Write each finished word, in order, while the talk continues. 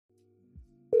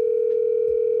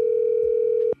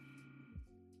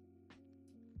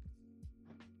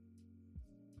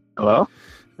Hello?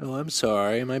 Oh, I'm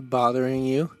sorry. Am I bothering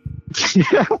you?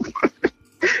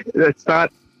 It's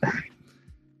not.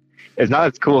 It's not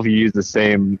as cool if you use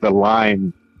the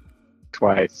line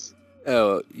twice.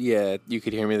 Oh, yeah. You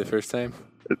could hear me the first time?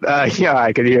 Yeah,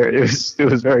 I could hear it. It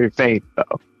was very faint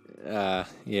though.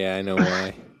 Yeah, I know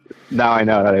why. Now I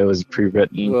know that it was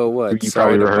pre-written. Well, what? You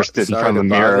probably rehearsed it in front of the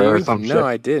mirror or some No, shit.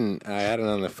 I didn't. I had it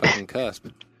on the fucking cusp.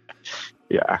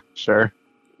 Yeah, sure.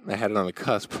 I had it on the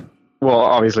cusp. Well,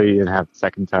 obviously you didn't have the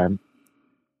second time.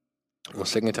 Well,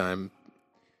 second time.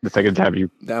 The second time you.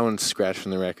 That one's scratched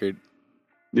from the record.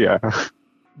 Yeah.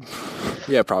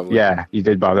 Yeah, probably. Yeah, you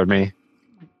did bother me.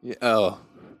 Yeah, oh,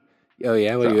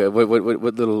 yeah. What do you?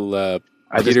 What little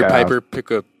Peter Piper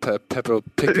pick a pepper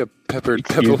Excuse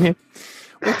pebble? me?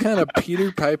 What kind of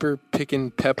Peter Piper picking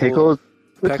pebble? Pickle.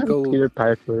 Peckle. Peter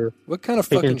Piper. What kind of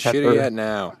picking fucking shit are you pepper. at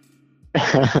now?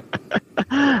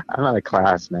 I'm out of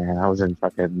class, man. I was in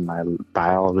fucking my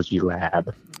biology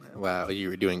lab. Wow, you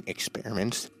were doing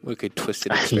experiments. Wicked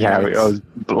twisted Yeah, experiments. I was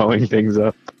blowing things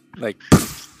up. Like,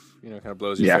 kind of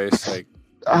blows your Yeah. face. Like,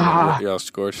 you're all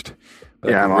scorched.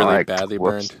 But Yeah, I'm all really like, badly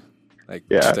whoops. burned. Like,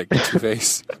 Yeah. just like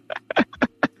Two-Face.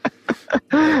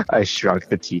 I shrunk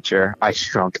the teacher. I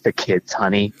shrunk the kids,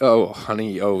 honey. Oh,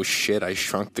 honey. Oh, shit. I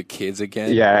shrunk the kids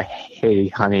again. Yeah, hey,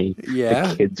 honey. Yeah?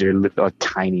 The kids are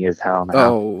tiny as hell now.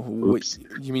 Oh, Oops.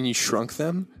 you mean you shrunk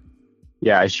them?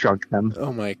 Yeah, I shrunk them.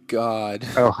 Oh, my God.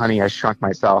 Oh, honey, I shrunk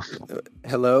myself.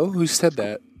 Hello? Who said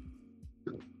that?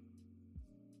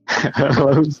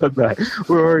 Who said that?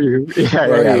 Where are you? Yeah,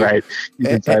 Where are you? right. You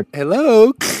can type,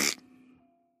 Hello?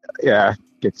 yeah,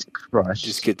 gets crushed.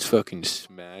 Just gets fucking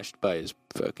smashed by his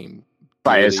fucking...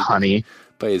 by his dearly- honey.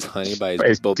 By his honey, by By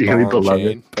his his dearly ball and beloved.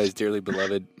 chain, by his dearly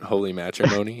beloved holy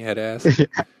matrimony head ass. It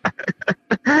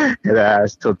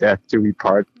ass till death do we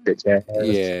part, bitch ass.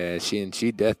 Yeah,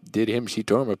 she did him. She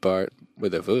tore him apart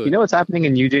with a foot. You know what's happening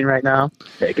in Eugene right now?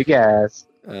 Take a guess.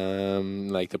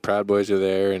 Like the Proud Boys are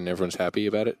there and everyone's happy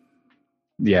about it.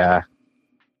 Yeah.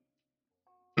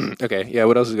 Okay, yeah.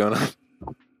 What else is going on?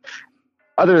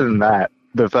 Other than that,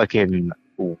 the fucking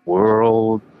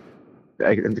world,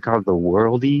 it's called the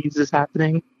Worldies is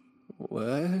happening.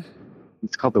 What?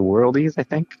 It's called the Worldies, I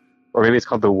think. Or maybe it's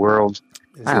called the World.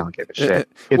 Is I it- don't give a shit.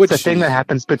 It's Which- the thing that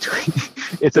happens between.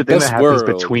 It's the The thing that best happens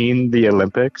world. between the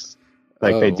Olympics.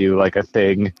 Like they Oh. do like a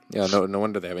thing Yeah, no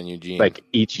wonder they have in Eugene. like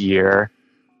each year,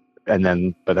 but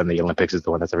then the Olympics is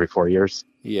the one that's every 4 years.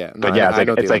 yeah, no, but yeah, I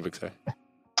know what the it's like- Olympics are.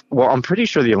 Well, I'm pretty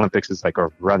sure the Olympics is like a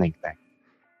running thing,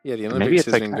 Yeah, the maybe Olympics it's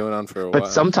has like been that. going on for a but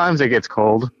while. sometimes it gets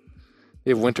cold,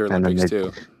 They have Winter and then Olympics they-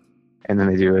 too. and then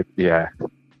they do it. Yeah.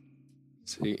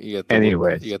 So you got the,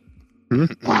 Anyways. You Hmm?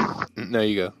 got, no,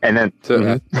 you go. And then, So,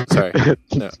 mhm. sorry,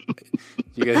 no.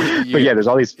 But yeah, there's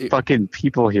all these you- fucking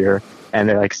people here, and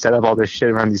they like set up all this shit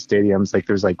around these stadiums. Like,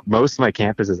 there's like most of my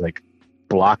campus is like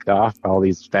blocked off by all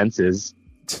these fences.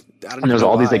 I don't and there's know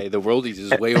all why. these, like- The Worldies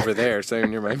is way over there, so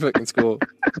near my fucking school.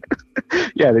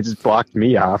 Yeah, they just blocked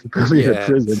me off. Put me in Yeah,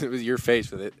 prison. it was your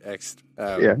face with it X.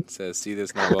 Yeah. It says, "See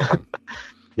this, not welcome."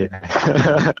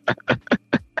 Yeah.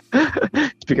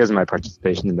 It's because of my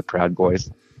participation in the Proud Boys.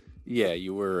 Yeah,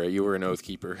 you were an oath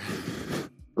keeper.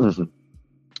 Mm-hmm.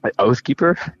 Oath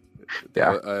Keeper?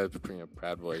 Yeah. Bring up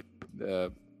Proud Boy.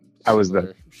 I was the-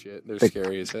 similar shit. They're the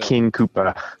scary as hell. King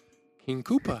Koopa. King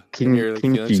Koopa. King- And you're like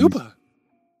King feeling Keys. super.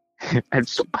 And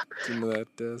so, Do you know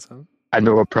that song? I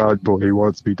know a Proud Boy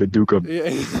wants me to duke him. Yeah.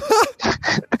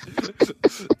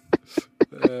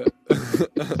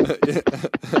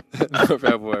 No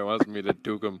Proud Boy wants me to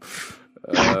duke him.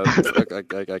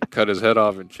 I cut his head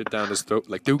off and shit down his throat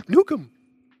like nuke him.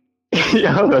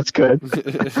 Yeah, that's good.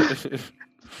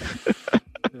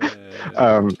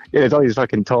 Yeah, there's all these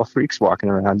fucking tall freaks walking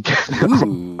around.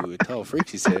 Ooh, tall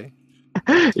freaks, you say?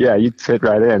 Yeah, you'd fit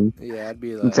right in. Yeah, I'd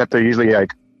be like, Except they're usually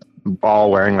like all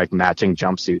wearing like matching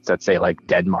jumpsuits that say like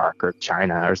Denmark or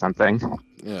China or something.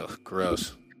 ugh,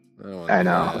 gross. I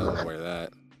know. I don't want to wear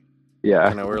that. Yeah.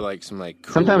 Can I wear like some like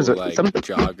cool, Sometimes- like some-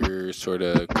 jogger sort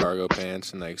of cargo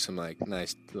pants and like some like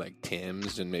nice like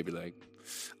Timbs and maybe like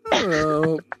I don't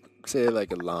know, say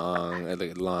like a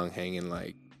long hanging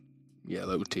like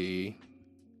yellow tee.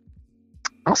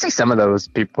 I'll see some of those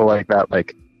people like that,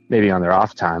 like maybe on their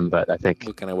off time, but I think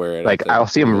What can I wear? It like at the I'll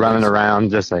see them running Olympics?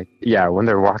 around just like, yeah, when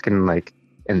they're walking like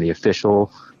in the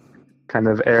official kind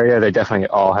of area, they definitely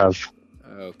all have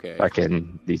Okay,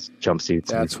 fucking these jumpsuits.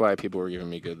 that's why people were giving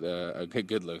me good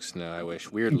looks. Now I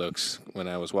wish weird looks when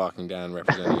I was walking down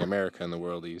representing America in the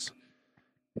Worldies.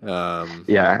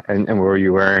 Yeah, and what were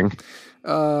you wearing?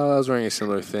 I was wearing a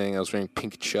similar thing. I was wearing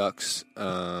pink Chucks with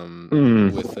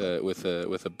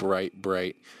a bright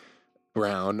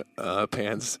brown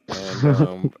pants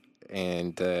and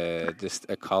and just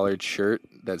a collared shirt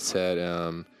that said,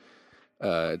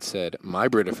 it said, "My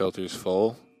Brita filter's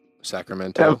full,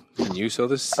 Sacramento. Can you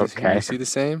Can Okay. you see the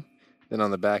same?" Then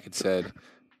on the back it said,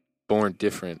 "Born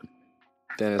different."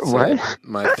 Then it What? said,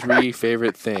 "My 3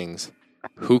 favorite things: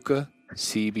 hookah,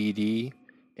 CBD,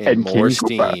 and And more King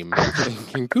Koopa. steam." And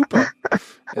King Koopa.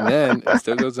 And then it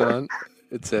still goes on.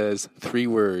 It says 3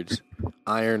 words: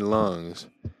 iron lungs.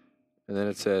 And then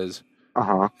it says,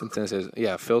 Uh-huh.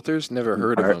 yeah, filters. Never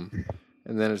heard of them.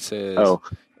 And then it says, Oh.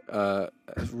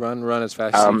 run as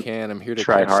fast as you can. I'm here to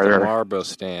Try catch harder. the Marlboro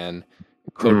stand.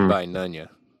 Quoted by Nunya.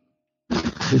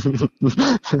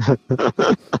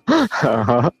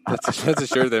 Uh-huh. That's a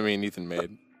shirt that me and Ethan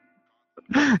made.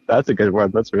 That's a good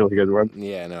one. That's a really good one.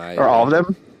 Yeah, no, Are all of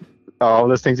them? All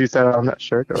those things you said on that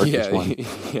shirt, or just one?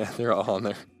 Yeah, they're all on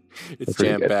there. It's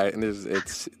Pretty jam good. packed, and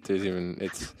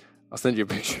I'll send you a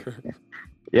picture.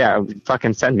 Yeah,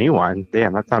 fucking send me one.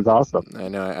 Damn, that sounds awesome. I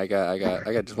know. I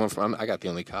got just one from. I got the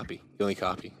only copy. The only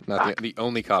copy, not the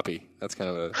only copy. That's kind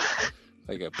of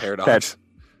a paradox.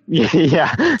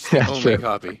 Yeah, The only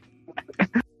copy.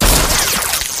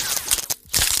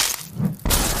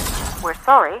 We're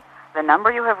sorry. The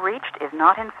number you have reached is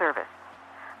not in service.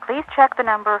 Please check the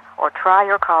number or try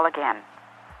your call again.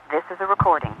 This is a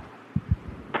recording.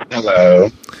 Hello.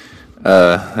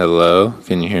 Hello.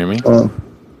 Can you hear me?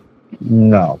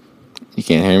 No. You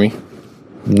can't hear me?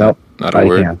 Nope. Not a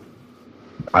word?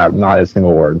 Not a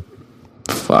single word.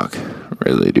 Fuck.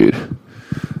 Really, dude?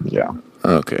 Yeah.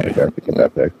 Okay. I have to get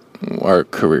that fixed. Our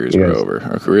careers are over.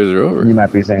 Our careers are over. You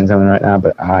might be saying something right now,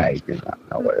 but I do not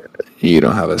know what it is. You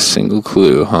don't have a single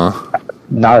clue, huh?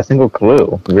 Not a single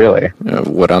clue, really, Of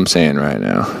what I'm saying right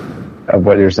now. of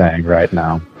what you're saying right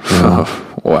now.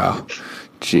 Oh, wow.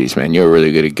 Jeez, man, you're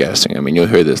really good at guessing. I mean, you'll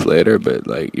hear this later, but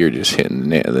like you're just hitting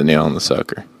the nail on the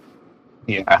sucker.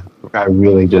 Yeah. I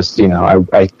really just,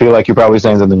 I feel like you're probably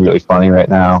saying something really funny right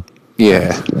now.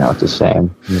 Yeah. It's a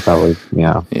shame. You probably,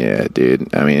 Yeah,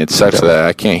 dude. I mean, it sucks that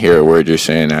I can't hear a word you're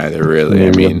saying either, really.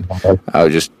 I mean, I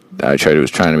was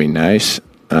trying to be nice,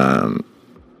 because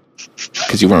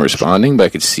you weren't responding, but I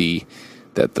could see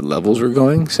that the levels were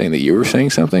going, saying that you were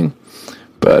saying something.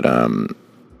 But,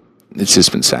 it's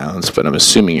just been silence, but I'm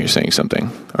assuming you're saying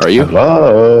something. Are you?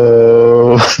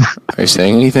 Hello. Are you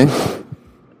saying anything?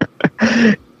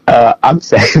 I'm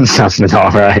saying something,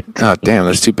 all right. Oh, damn,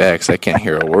 that's too bad, because I can't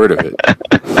hear a word of it.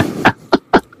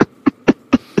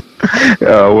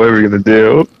 What are we going to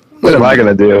do? What am I going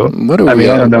to do? I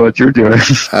don't know what you're doing.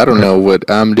 I don't know what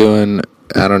I'm doing.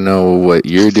 I don't know what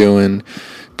you're doing.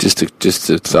 Just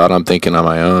a thought I'm thinking on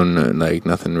my own, and like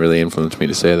nothing really influenced me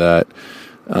to say that.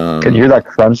 Can you hear that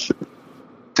crunch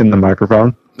in the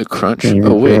microphone? The crunch?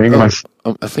 Oh, wait.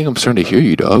 I think I'm starting to hear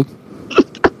you, dog.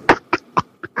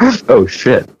 Oh,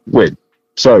 shit. Wait.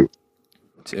 Sorry.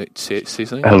 Say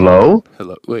something? Hello?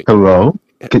 Hello? Wait. Hello?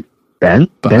 Ben?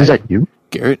 Ben, is that you?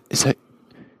 Garrett, is that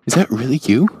really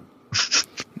you?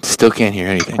 Still can't hear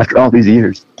anything. After all these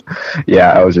years.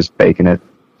 Yeah, I was just faking it.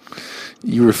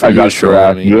 You were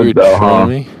trolling me. You were trolling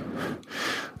me?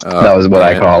 That was what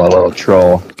I call a little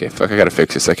troll. Okay, fuck, I gotta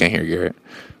fix this. I can't hear Garrett.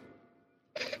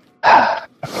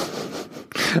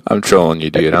 I'm trolling you,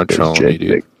 dude. I'm trolling you,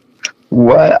 dude.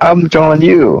 What? I'm trolling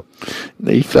you.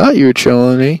 You thought you were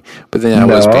trolling me, but then I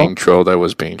was being trolled.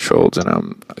 And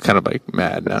I'm kind of like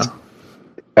mad now.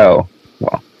 Oh,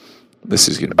 well. This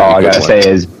is gonna be all I gotta say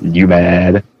is, you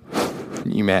mad.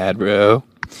 You mad, bro.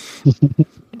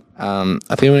 I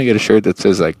think I'm gonna get a shirt that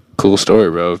says like "cool story,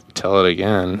 bro. Tell it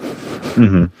again."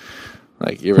 Mm-hmm.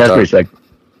 Like you ever That's pretty sick.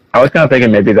 I was kind of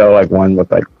thinking maybe though, like one with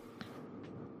like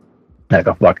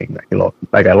a fucking a little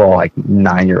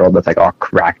 9-year-old that's like all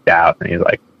cracked out, and he's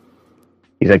like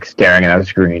staring at the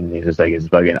screen, and he's just like his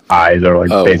fucking eyes are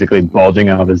like basically bulging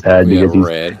out of his head because he's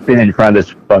been in front of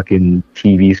this fucking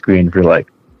TV screen for like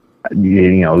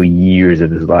years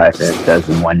of his life, and it says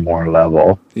one more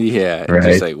level. Yeah, right?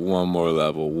 Just like one more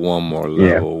level, one more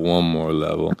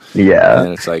level. Yeah,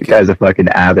 and it's like the guy's a fucking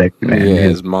addict, man. Yeah,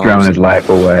 he's thrown his life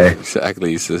away.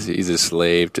 Exactly, he's a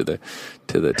slave to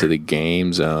the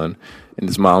game zone, and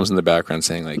his mom's in the background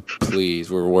saying like, "Please,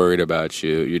 we're worried about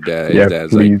you. Your dad, his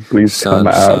dad's please son,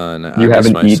 you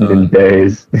haven't eaten in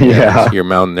days. Yeah, you're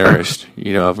malnourished.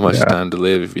 You don't have much time to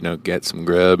live if you don't get some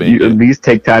grub. You at least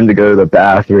take time to go to the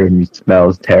bathroom. It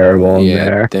smells terrible in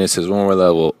there. Then it says one more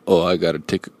level. Oh, I gotta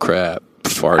take a crap.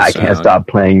 I can't stop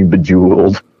playing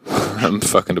Bejeweled. I'm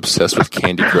fucking obsessed with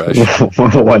Candy Crush.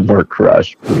 One more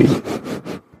crush, please.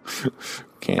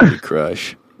 Candy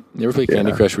Crush. You ever play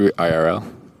Candy Crush IRL?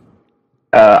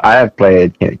 I have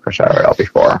played Candy Crush IRL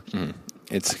before.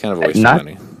 It's kind of a waste of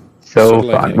money. So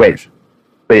fun. Wait,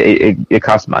 But it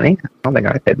costs money. I don't think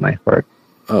I paid money for it.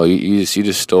 Oh, you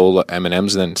just stole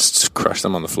M&Ms and then crushed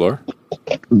them on the floor?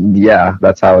 Yeah,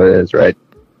 that's how it is, right?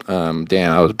 Damn,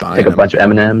 I was buying Take a them. bunch of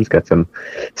M&Ms, got some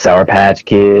Sour Patch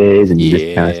Kids, and you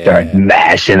just kind of start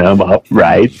mashing them up.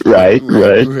 Right. And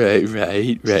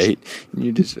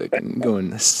you're just fucking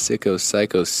going sicko,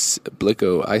 psycho,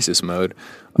 blicko, ISIS mode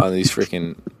on these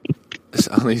freaking,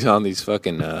 on these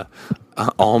fucking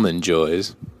almond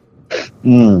joys.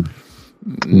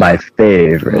 My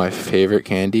favorite. My favorite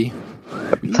candy.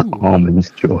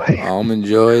 Almond Joy. Almond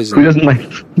joys. Who doesn't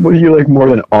like? What do you like more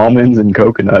than almonds and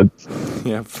coconuts?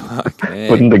 Yeah, fuck. Hey.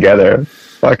 Put them together.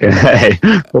 Fucking hey.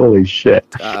 Holy shit.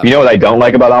 You know what I don't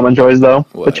like about almond joys though?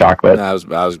 What? The chocolate. I was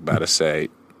about to say.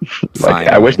 Like,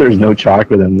 I wish there was no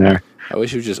chocolate in there. I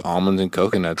wish it was just almonds and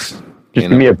coconuts. Just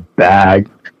give me a bag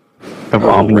of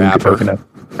almonds and coconuts.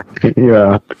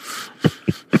 Yeah.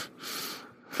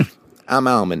 I'm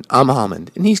almond,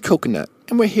 and he's coconut,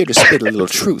 and we're here to spit a little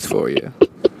truth for you.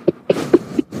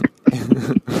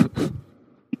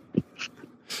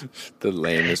 The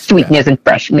lamest. Sweetness and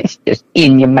freshness just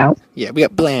in your mouth. Yeah, we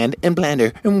got bland and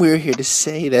blander, and we're here to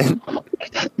say that.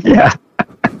 Yeah.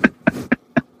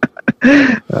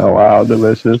 Oh wow,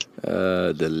 delicious.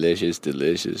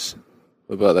 Delicious.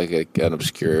 What about like an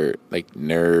obscure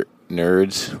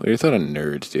nerds? What are your thoughts on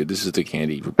nerds, dude? This is the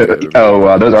candy.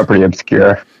 Those are pretty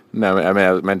obscure. No, I mean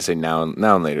I meant to say now and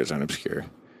laters aren't obscure.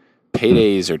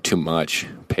 Paydays are too much.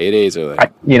 Paydays are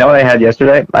like. You know what I had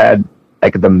yesterday? I had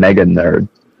like the mega nerds.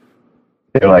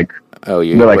 They're like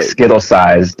Skittle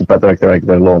sized, but they're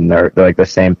little nerd. They're like the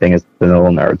same thing as the little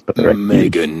nerds, but they're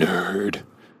mega nerd.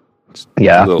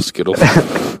 Yeah, a little Skittle.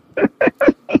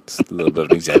 It's a little bit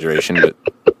of an exaggeration, but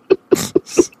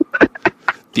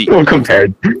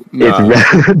compared,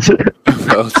 it's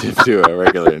relative to a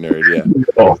regular nerd. Yeah.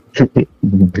 Oh,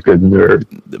 mega nerd.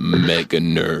 The mega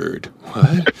nerd.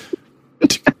 What?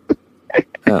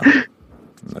 Oh.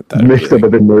 Mixed up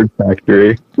with the Nerd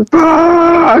Factory.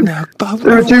 Fuck! No,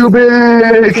 they're too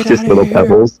big! Just little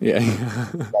pebbles. Yeah.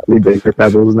 Slightly bigger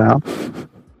pebbles now.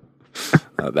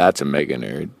 Oh, that's a mega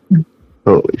nerd.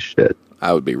 Holy shit.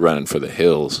 I would be running for the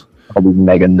hills. All these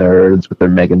mega nerds with their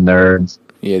mega nerds.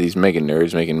 Yeah, these mega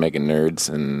nerds making mega nerds.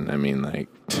 And I mean, like,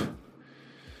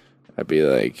 I'd be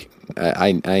like,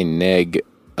 I neg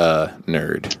a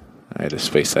nerd. I had to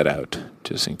space that out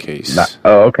just in case.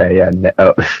 Oh, okay, yeah.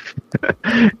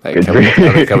 Like,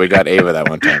 we got Ava that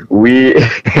one time.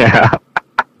 Yeah.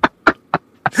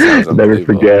 Never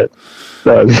forget.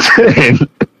 That was insane.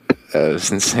 It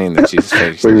was insane that she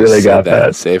we really got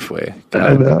that Safeway. God,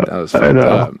 I know. That was fucked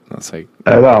up. I was like,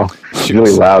 I know. She's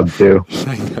really loud too.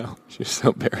 I know. She was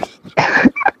so embarrassed.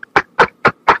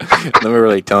 Then we were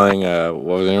like telling what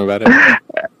was the name about it?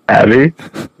 Abby.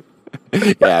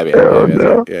 Yeah, Abby. Oh,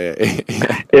 no. Yeah.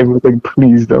 It was like,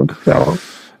 please don't tell.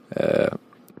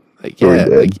 Like, yeah,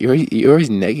 like you're always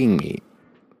negging me.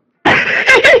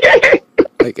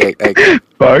 like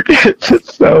fuck. It's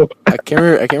just so. I can't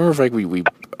remember if like we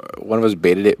one of us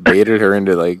baited her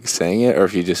into like saying it, or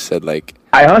if you just said like.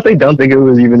 I honestly don't think it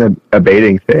was even a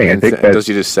baiting thing. I think that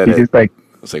you just said it. Just like.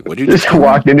 I was like, what did you just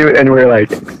walked into it and we were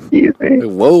like, excuse me. Like,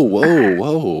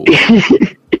 whoa.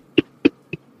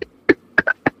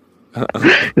 The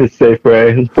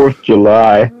Safeway. It was 4th of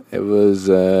July. It was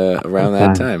around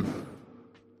that time.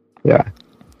 Yeah.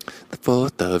 The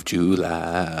 4th of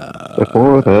July. The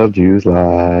 4th of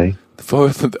July. The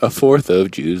 4th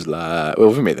of July.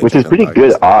 Well, we made that. Which is pretty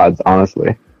good odds,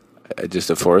 honestly.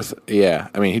 Just a 4th? Yeah.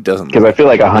 I mean, he doesn't. Because I feel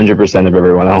like 100% of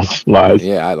everyone else lies.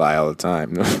 Yeah, I lie all the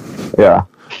time. Yeah.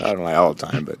 I don't lie all the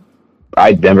time, but.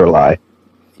 I never lie.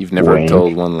 You've never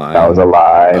told one lie. That was a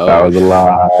lie. Oh, that was a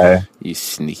lie. You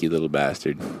sneaky little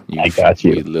bastard. I got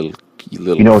you. You little.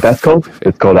 You know what that's called?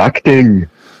 It's called acting.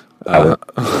 I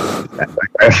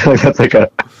feel like that's like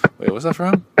a. Wait, what's that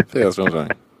from? I think that's what I'm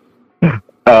saying.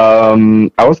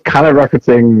 I was kind of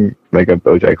referencing like a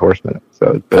BoJack Horseman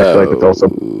episode, but I feel like it's also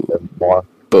more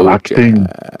acting.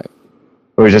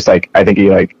 It was just like I think he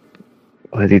like,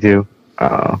 what did he do?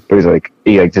 But he's like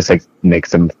he like just like makes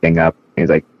something up. He's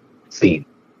like, scene,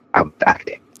 I'm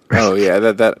acting. Oh yeah,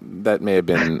 that may have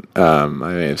been. I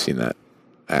may have seen that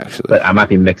actually. But I might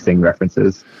be mixing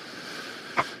references.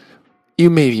 You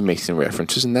may be mixing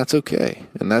references, and that's okay.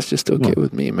 And that's just okay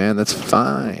with me, man. That's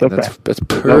fine. Okay. That's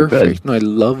perfect. No, I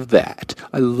love that.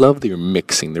 I love that you're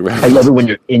mixing the references. I love it when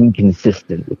you're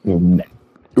inconsistent with your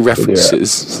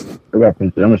references.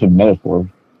 References. I almost said metaphors.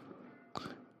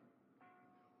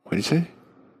 What did you say?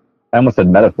 I almost said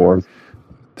metaphors.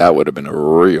 That would have been a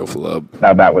real flub.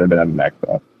 That would have been a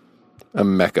mecha. A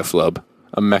mecha flub.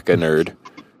 A mecha nerd.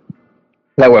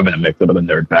 That would have been a mix up of the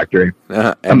Nerd Factory.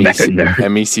 A mecha nerd.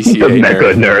 MECCA The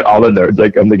mecha nerd. All the nerds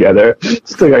like come together.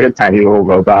 Just like a tiny little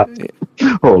robot.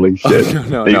 Holy shit!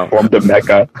 No, they formed a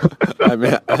mecha. I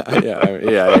mean,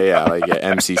 yeah, like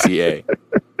MCCA.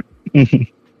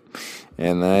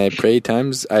 And I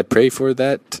pray for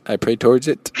that. I pray towards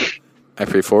it. I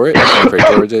pray for it. I pray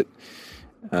towards it.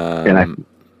 And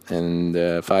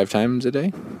 5 times a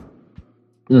day.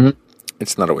 Mm-hmm.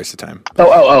 It's not a waste of time.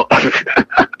 Oh,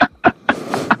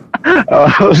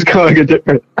 I was going a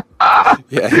different.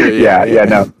 Yeah,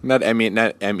 no. Not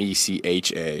MECHA,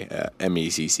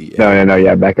 MECCA. No,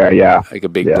 yeah, Becca, yeah. Like a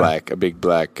big black. A big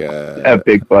black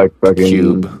fucking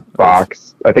cube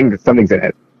box. I think something's in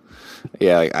it.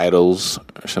 Yeah, like Idols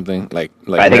or something. Like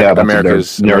I think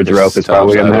America's Nerds Rope is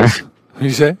probably in there. What do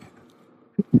you say?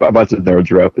 A bunch of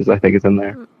Nerds Rope I think it's in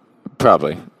there.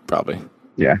 Probably.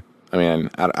 Yeah. I mean,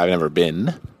 I've never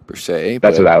been per se.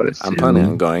 That's what I would assume. I'm planning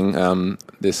on going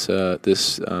this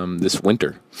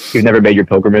winter. You've never made your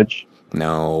pilgrimage?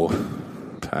 No,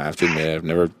 I have to admit I've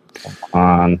never.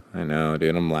 I know,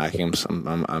 dude. I'm lacking.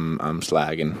 I'm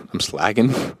slagging.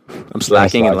 I'm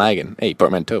slacking and lagging. Hey,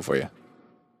 portmanteau for you.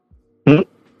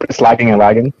 Slacking and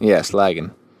lagging? Yeah,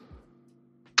 slagging.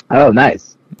 Oh,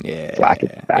 nice. Yeah.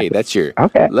 Slacking. Hey, that's your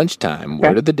lunchtime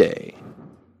word of the day.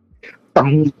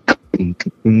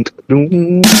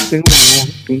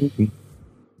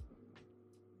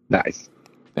 Nice.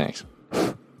 Thanks.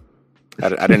 I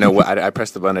didn't know what I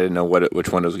pressed the button. I didn't know which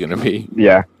one it was going to be.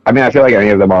 Yeah, I mean, I feel like any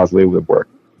of them honestly would work.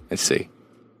 Let's see.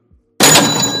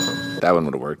 That one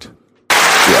would have worked.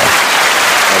 Yeah.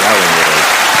 Oh, that one would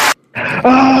have.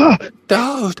 Ah!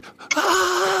 Don't.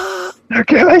 They're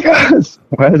killing us.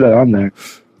 Why is that on there?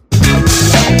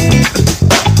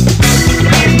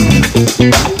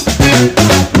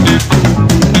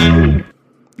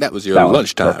 That was your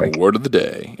lunchtime word of the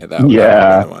day. Yeah, that was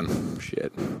another one.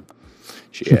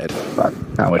 Shit. Fuck.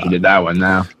 I wish you did that one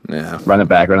now. Yeah. Run it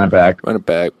back. Run it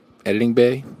back. Editing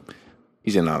bay?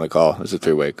 He's in on the call. This is a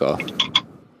 3-way call.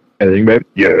 Editing bay?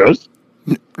 Yes.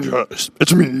 Yes,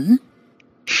 it's me.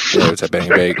 Yeah, what's up,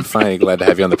 Editing bay? Finally glad to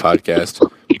have you on the podcast.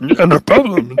 Yeah, no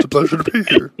problem. It's a pleasure to be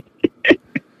here.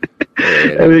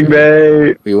 Editing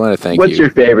bay. We want to thank you. What's your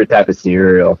favorite type of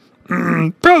cereal?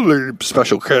 Probably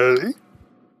Special K.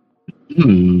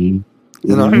 Weird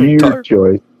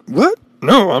choice. What?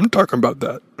 No, I'm talking about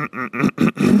that.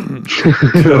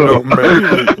 Oh,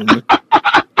 man.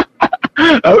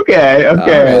 Okay.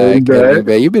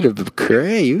 You're a bit of a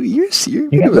cray. You're a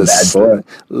bit of a bad boy.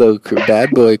 Little bad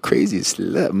boy, crazy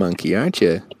slut monkey, aren't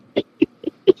you?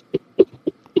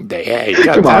 Hey,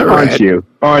 come on, aren't you?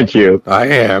 I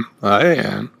am.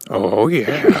 Oh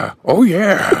yeah.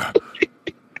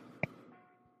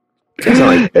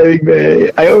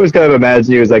 I always kind of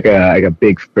imagine you as like a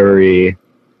big furry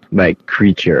like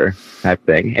creature type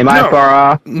thing. Am I far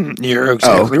off? You're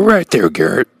exactly right there,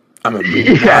 Garrett. I'm a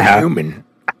human.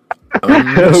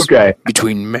 Okay.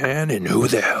 Between man and who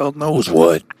the hell knows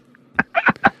what.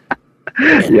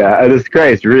 Yeah, a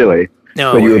disgrace, really.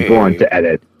 No, but you were born to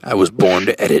edit. I was born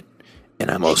to edit,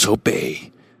 and I'm also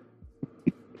bae.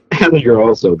 You're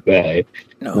also bae.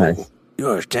 No, nice. You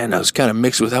understand? I was kind of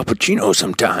mixed with Al Pacino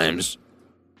sometimes.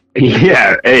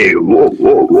 Yeah, hey,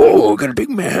 whoa. Got a big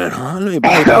man, huh? We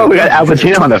got Al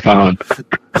Pacino on the phone.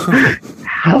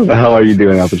 How the hell are you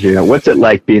doing, Al Pacino? What's it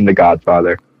like being the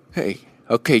Godfather? Hey,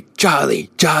 okay, Charlie.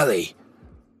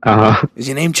 Uh-huh. Is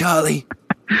your name Charlie?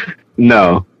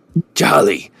 No.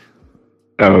 Charlie.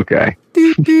 Oh, okay.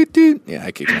 Yeah,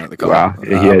 I kicked him out of the call. Wow,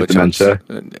 he has dementia.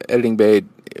 Editing bay.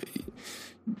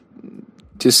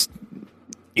 Just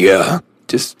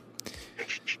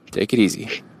take it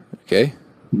easy, okay?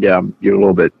 Yeah, you're a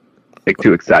little bit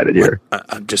too excited here.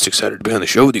 I'm just excited to be on the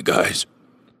show with you guys.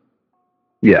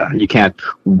 Yeah, you can't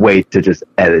wait to just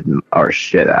edit our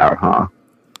shit out, huh?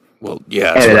 Well,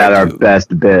 yeah. Edit out our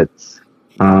best bits.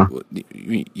 Yeah,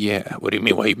 what do you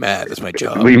mean? Why are you mad? That's my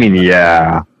job. What do you mean,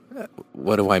 yeah?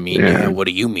 What do I mean, yeah? What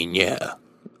do you mean, yeah?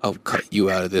 I'll cut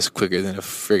you out of this quicker than a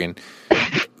friggin'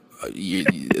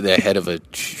 the head of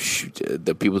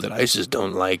the people that ISIS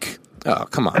don't like. Oh,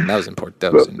 come on. That was in poor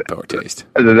taste.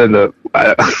 Well,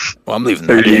 I'm leaving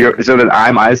that in. So then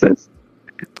I'm ISIS?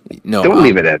 No. Don't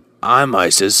leave it in. I'm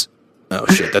ISIS. Oh,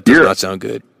 shit. That does not sound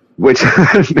good. Which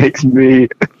makes me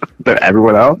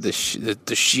everyone else?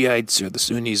 The Shiites or the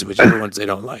Sunnis, whichever ones they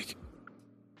don't like.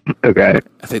 Okay.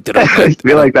 I think they don't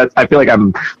like. I feel like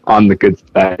I'm on the good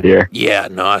side here. Yeah,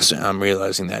 no, I'm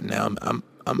realizing that now. I'm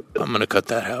gonna cut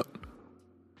that out.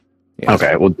 Yeah,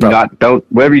 okay, well, don't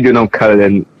whatever you do, don't cut it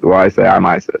in where I say I'm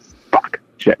ISIS. Fuck.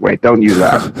 Shit. Wait, don't use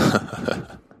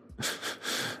that.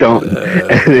 Don't.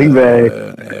 Anything, babe.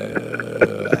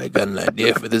 I got an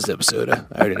idea for this episode. I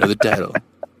already know the title.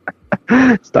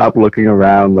 Stop looking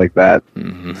around like that.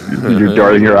 Mm-hmm. You're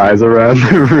darting your eyes around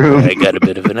the room. I got a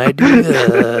bit of an idea.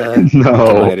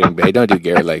 No. Come on, don't do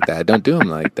Garrett like that. Don't do him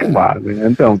like that. Come on,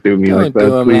 man. Don't do me Don't like that,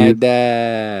 do him please. like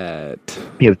that.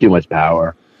 He has too much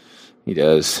power. He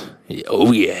does.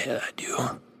 Oh, yeah, I do.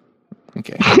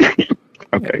 Okay.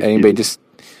 Okay. Anybody just...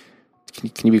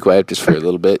 Can you be quiet just for a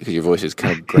little bit? Because your voice is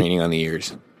kind of graining on the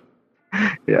ears.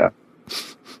 Yeah.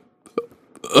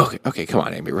 Okay, come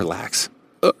on, Amy, relax.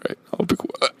 All right, I'll be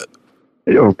quiet.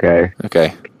 Okay.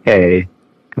 Okay, Hey,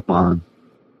 come on.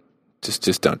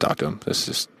 just don't talk to him. Let's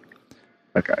just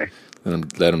Okay.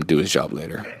 let him do his job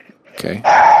later. Okay.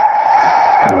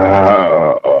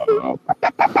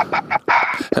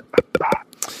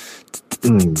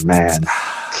 Man.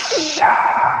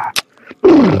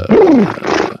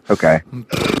 Okay.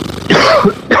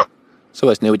 So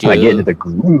what's new with you? I get into the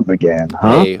groove again,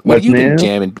 huh? Hey, what What's have you been new?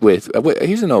 jamming with?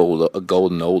 Here's a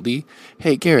golden oldie.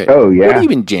 Hey, Garrett. Oh, yeah. What have you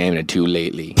been jamming to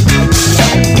lately?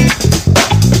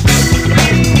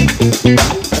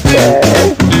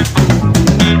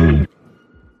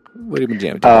 What have you been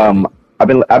jamming to? I've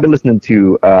been listening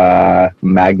to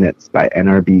Magnets by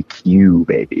NRBQ,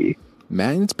 baby.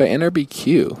 Magnets by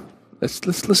NRBQ. Let's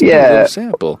listen to a Yeah. little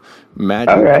sample. Magic.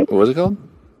 All right. What was it called?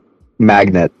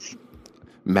 Magnets.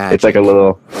 Magic. It's like a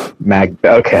little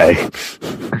Okay.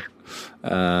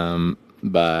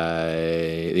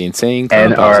 By the Insane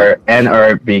Clown Posse.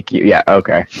 NRBQ. Yeah.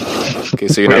 Okay. Okay,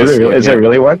 so you're Wait, not is there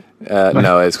really one?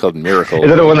 no, it's called Miracle.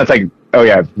 Is it the one that's like, oh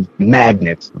yeah,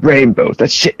 magnets, rainbows?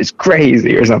 That shit is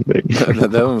crazy or something.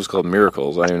 that one was called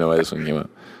Miracles. I don't even know why this one came out.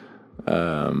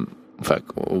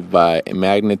 By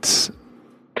Magnets.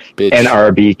 Bitch.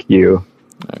 NRBQ.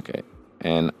 Okay.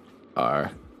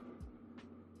 NRB.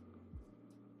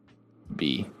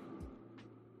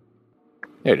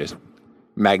 There it is.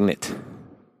 Magnet.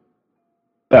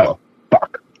 Oh,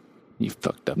 fuck. You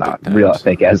fucked up. Not big times. real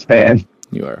fake ass fan.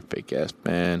 You are a fake ass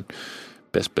man.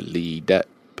 Best believe that.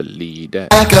 Believe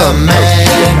that. Like a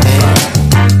magnet,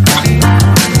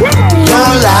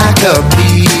 you're like a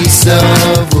piece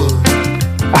of wood.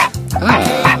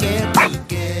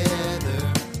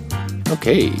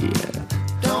 Okay.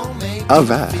 All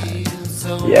right.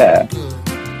 Yeah.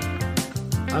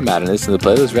 I'm adding this to the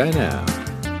playlist right now.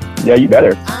 Yeah, you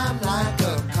better.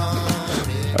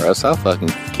 Or else I'll fucking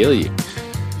kill you.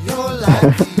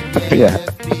 Yeah.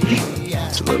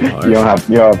 It's a little hard. You have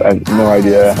no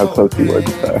idea how close you were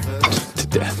to that. To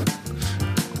death.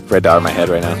 Red dot on my head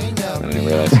right now. I don't even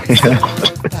realize.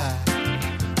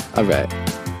 All right.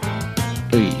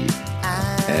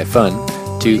 Fun.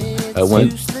 2,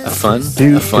 1. A fun.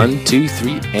 Two, A fun. 2,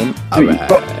 3, and all right.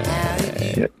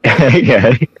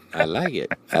 Yeah. I like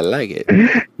it. I like it.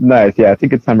 Nice. Yeah, I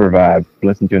think it's summer vibe.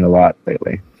 Listened to it a lot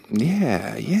lately.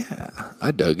 Yeah.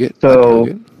 I dug it. So,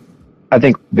 I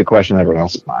think the question on everyone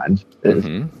else's mind is,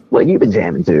 what you been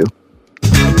jamming to?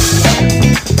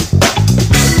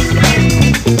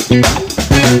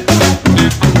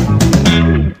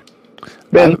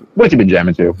 Ben, what you been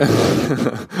jamming to?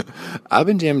 I've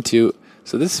been jamming to.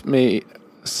 So this may.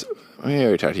 I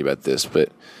already talked to you about this, but.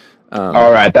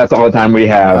 All right, that's all the time we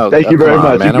have. Thank you very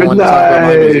much. Man, I Good want to talk about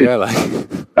my music night. I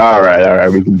like. All right,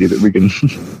 we can do that. We can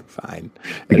Fine.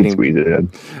 squeeze it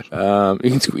in. You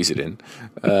can squeeze it in.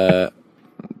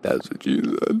 That's what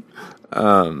you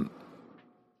said.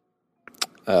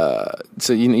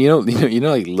 So you know,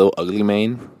 like Lil Ugly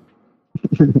Mane.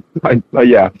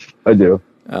 Yeah, I do.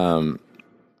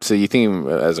 So you think him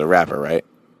as a rapper, right?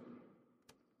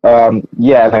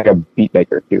 Yeah, like a beat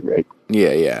maker too, right?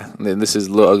 Yeah. And then this is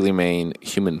Lil Ugly Mane,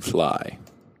 Human Fly.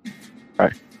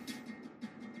 Right.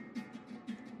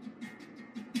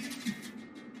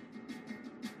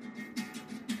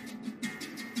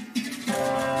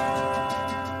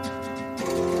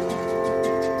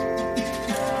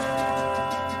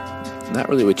 Not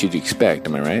really what you'd expect,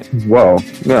 am I right? Whoa,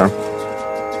 yeah.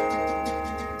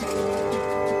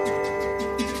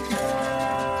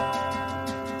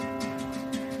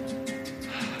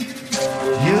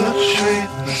 You treat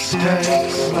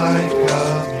mistakes like a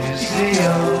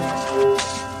museum.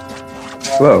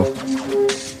 Whoa.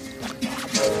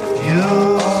 You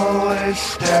always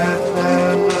stand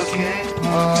there looking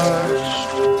parched.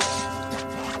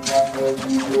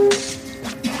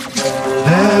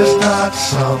 There's not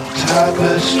some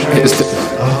tapestry Is of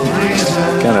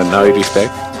reason. kind of not what you'd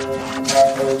expect.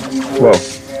 Whoa.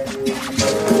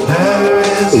 There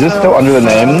Is this still under the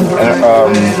name?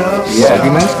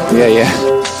 Argument? Yeah.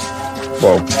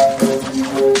 Whoa.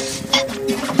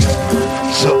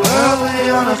 So early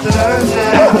on a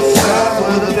Thursday, I sat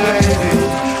with a baby.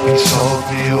 He told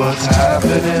me what's happening.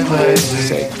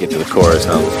 get to the chorus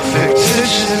now.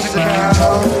 Fictitious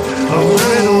now of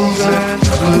riddles and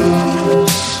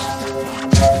clues.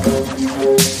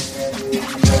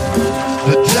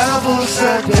 The devil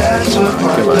said that's what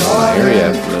my Come on, daughter. area.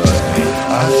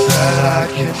 I said I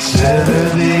consider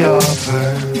the offer.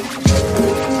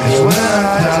 Is when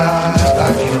I die, I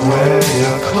can wear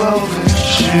your clothes and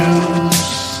shoes.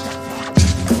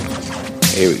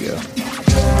 Here we go.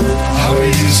 How are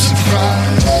you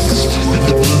surprised at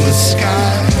the bluest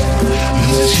sky?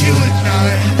 This is you at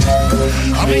night.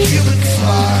 I'm a human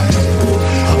fly.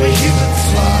 I'm a human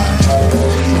fly.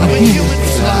 I'm a human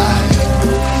fly.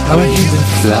 I'm a human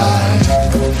fly.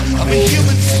 I'm a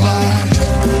human fly.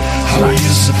 How are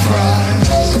you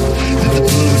surprised at the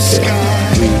bluest sky?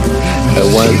 A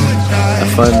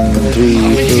fun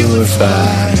 3, 4,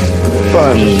 5.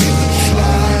 Fun.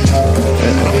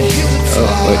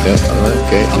 Oh, wait, no,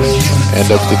 okay. Just end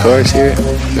up the chorus here.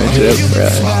 Finish it up.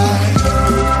 Right.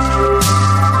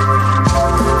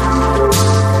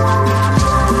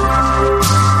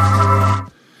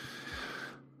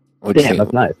 What do you Damn, think?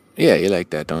 that's nice. Yeah, you like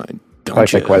that, don't I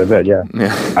like you? that quite a bit, yeah.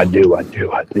 Yeah. I do.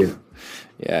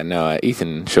 Yeah, no,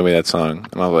 Ethan showed me that song,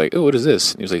 and I was like, oh, what is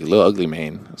this? And he was like, Lil Ugly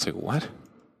Mane. I was like, what?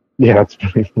 Yeah, that's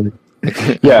pretty funny.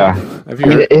 Yeah. Have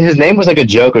you heard His name was like a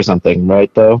joke or something,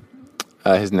 right, though?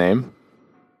 his name?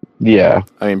 Yeah.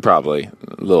 I mean, probably.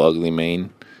 Lil Ugly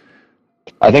Mane.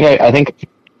 I think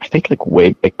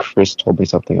like Chris told me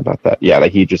something about that. Yeah,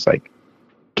 like he just like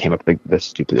came up with the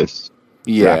stupidest rap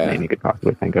name Yeah. you could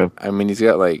possibly think of. I mean, he's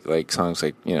got like songs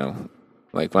like,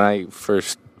 like when I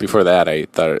first, before that, I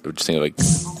thought it would just think of like,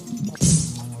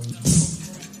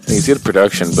 he's good at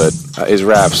production, but his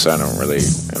raps, I'm not really a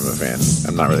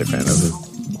fan of it.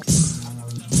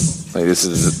 Like, this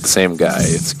is the same guy.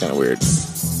 It's kind of weird.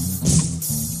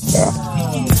 Yeah.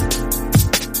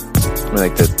 I mean,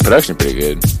 like, the production pretty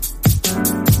good.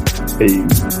 Hey.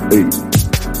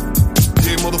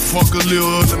 Yeah, motherfucker, Lil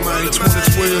Ugly Mane,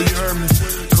 2012, you heard me?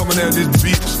 Coming at this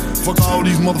bitch. Fuck all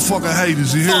these motherfucking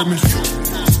haters, you hear me?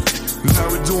 That's how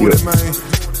we doing it, man.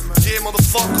 Yeah,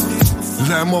 motherfucker.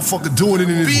 That's how motherfucker doing it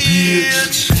in this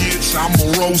bitch. I'm a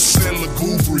roast and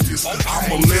lugubrious.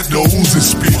 I'ma let the Uzi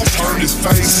spit. Turn his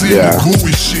face into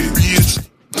gooey shit, bitch.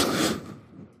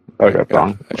 Okay,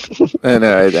 song. And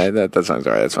that song's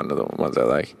alright. That's one of the ones I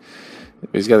like.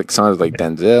 He's got like songs like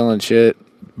Denzel and shit.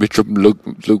 Luxurious.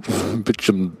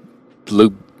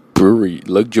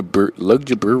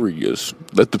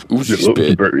 Let the Uzi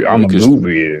spit. I'm a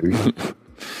movie.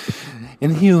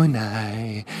 And you and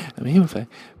I mean,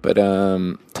 but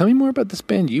tell me more about this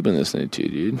band you've been listening to,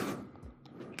 dude.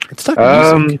 Let's talk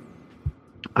music.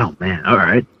 Oh man, all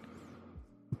right.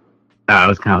 I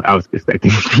was expecting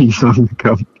the song to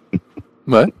come,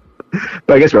 What?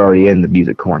 but I guess we're already in the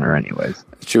music corner, anyways.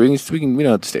 Sure, we don't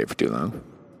have to stay for too long.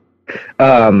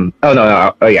 Oh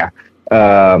yeah.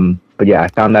 But yeah, I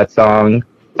found that song,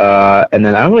 and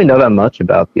then I don't really know that much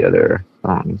about the other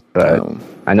songs, but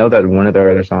I know that one of their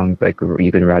other songs, like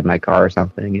 "You Can Ride My Car" or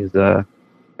something, is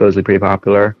supposedly pretty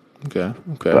popular. Okay.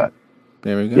 But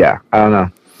There we go. yeah, I don't know,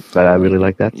 but I really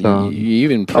like that song. You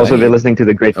even play... Also, been listening to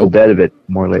the Grateful Dead a bit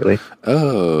more lately.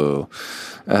 Oh,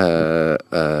 a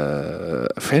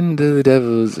friend of the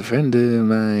devil's a friend of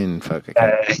mine. Fuck.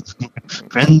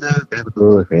 Friend of the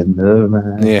devil, friend of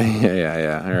mine.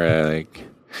 Yeah. All right, like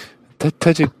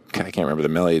touch of... I can't remember the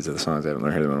melodies of the songs. I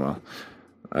haven't heard them in a while.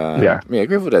 Yeah,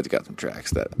 Grateful Dead's got some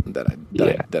tracks that I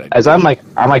As I'm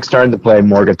starting to play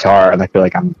more guitar, and I feel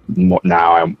like I'm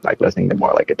like listening to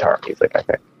more like guitar music. I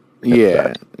think.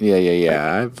 Yeah.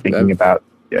 I've thinking about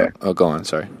Oh, go on.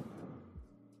 Sorry.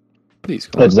 Please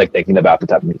go I on. was just like thinking about the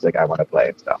type of music I want to play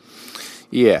and stuff.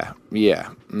 Yeah.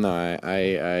 No,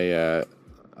 I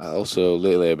also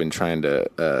lately I've been trying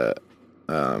to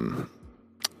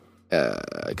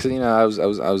because I was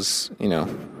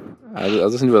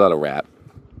listening to a lot of rap,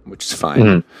 which is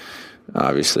fine,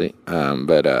 obviously.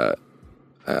 But I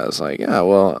was like,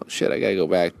 well, shit, I gotta go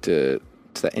back to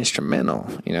that instrumental,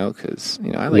 because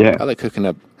I like cooking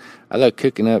up. I like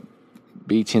cooking up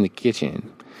beats in the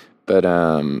kitchen, but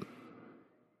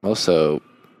also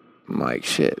I'm like,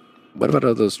 shit. What about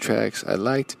all those tracks I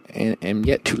liked and am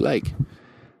yet to like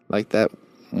that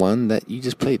one that you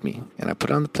just played me, and I put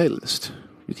it on the playlist.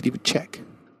 You could even check if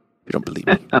you don't believe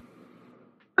me.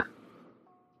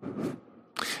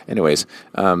 Anyways,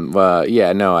 I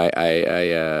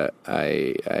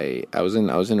was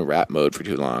in rap mode for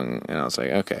too long, and I was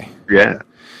like, okay,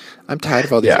 I'm tired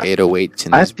of all these 808s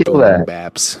and these boom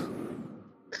baps.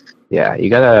 Yeah, you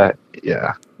gotta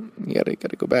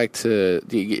go back to.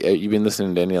 You've been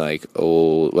listening to any like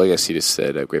old? Well, I guess you just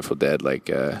said Grateful Dead, like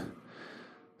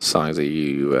songs that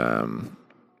you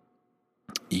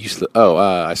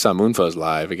I saw Moonfuzz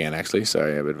live again. Actually,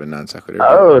 sorry, a bit of a non sequitur.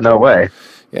 Oh, no way.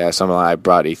 Yeah, I saw him live. I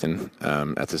brought Ethan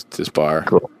at this bar.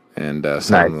 Cool. And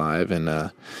saw him live,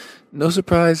 and no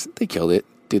surprise, they killed it,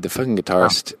 dude. The fucking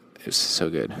guitarist is so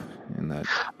good in that.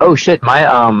 Oh shit! My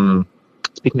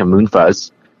speaking of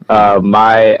Moonfuzz,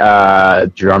 my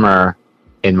drummer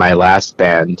in my last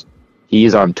band,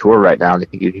 he's on tour right now. I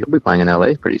think he'll be playing in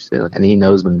LA pretty soon, and he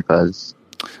knows Moonfuzz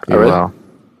pretty really? well.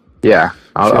 Yeah,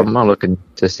 I'm looking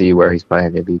to see where he's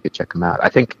playing. Maybe you could check him out.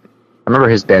 I remember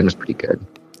his band was pretty good.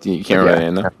 You can't remember the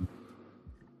name though.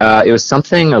 It was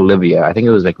something Olivia. I think it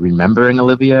was like Remembering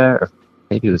Olivia, or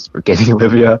maybe it was Forgetting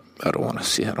Olivia. I don't want to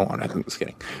see. I don't want to. I'm just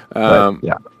kidding.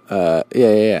 Yeah.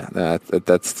 Yeah.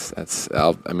 That's.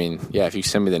 If you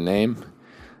send me the name,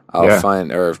 I'll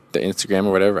find, or the Instagram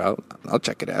or whatever. I'll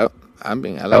check it out. I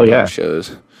like those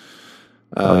shows.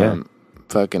 Fucking.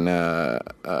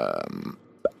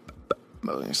 What was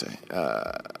I gonna say?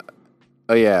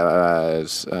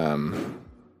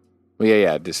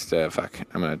 Just fuck.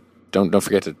 I'm gonna. Don't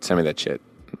forget to send me that shit,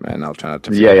 and I'll try not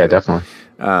to. Yeah, definitely.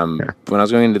 When I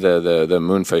was going into the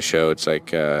Moonfuzz show, it's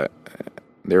like they're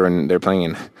playing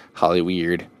in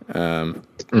Hollyweird, and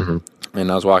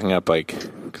I was walking up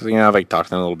because I've like talked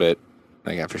to them a little bit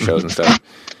like after shows and stuff,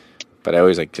 but I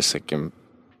always I walked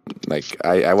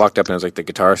up and it was like the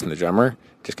guitarist and the drummer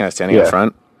just kind of standing up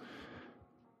front,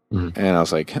 and I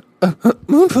was like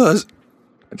Moonfuzz.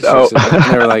 And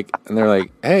they were like,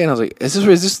 hey, and I was like, is this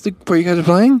where you guys are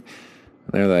playing? And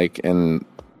they're like, and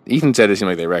Ethan said it seemed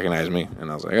like they recognized me, and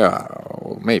I was like,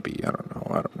 oh, maybe, I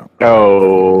don't know.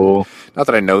 Oh, not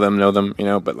that I know them,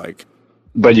 but like.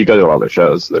 But you go to all their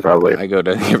shows. They probably. I go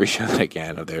to every show that I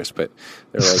can of theirs, but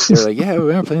they're like, yeah,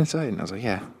 we're gonna play inside, and I was like,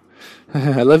 yeah,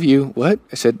 I love you. What?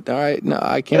 I said, all right, no,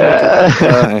 I can't. I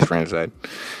just ran inside.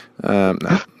 No,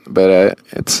 but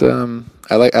it's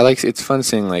I like it's fun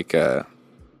seeing like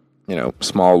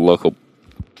small local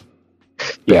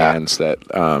bands that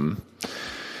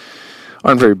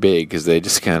aren't very big because they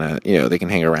just kind of, they can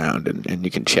hang around and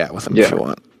you can chat with them if you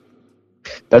want.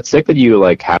 That's sick that you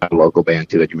like have a local band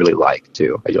too that you really like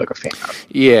too, that you're like a fan of.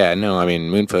 Yeah, no, I mean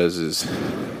Moonfuzz is,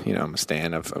 I'm a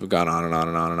stan. I've gone on and on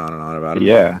and on and on and on about him.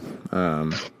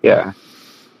 Yeah.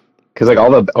 Because like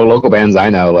all the local bands I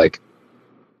know, like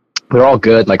they're all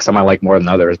good. Like some I like more than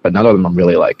others, but none of them I'm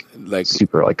really like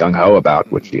super like gung ho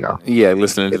about. Which yeah,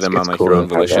 listening to them on like cool your own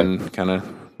volition, kind of.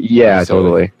 Yeah,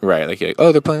 totally. Right, like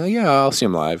oh, they're playing. Yeah, I'll see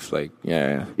them live. Like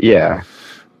yeah,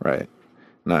 right.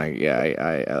 No,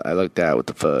 I looked out with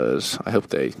the Fuzz. I hope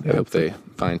they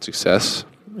find success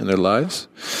in their lives,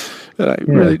 and I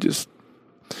really just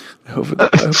I hope the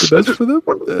best for them.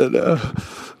 And,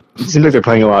 it seems like they're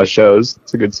playing a lot of shows.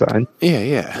 It's a good sign.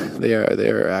 Yeah, they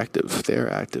are active. They are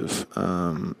active.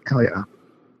 Hell yeah.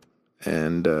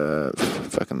 And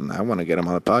fucking, I want to get them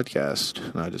on the podcast.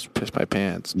 And I just piss my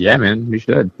pants. Yeah, man, you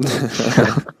should.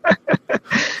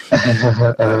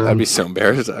 I'd be so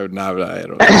embarrassed. I would not. I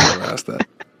don't ever ask that.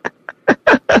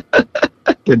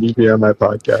 Can you be on my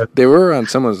podcast? They were on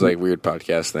someone's like weird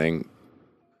podcast thing.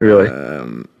 Really?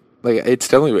 Like it's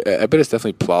definitely. I bet it's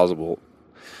definitely plausible.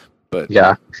 But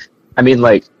yeah, I mean,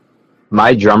 like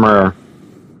my drummer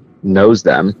knows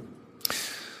them.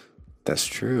 That's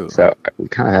true. So we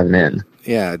kind of have him in.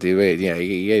 Yeah, dude. Wait, yeah,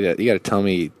 you gotta tell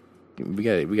me.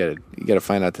 You gotta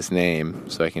find out this name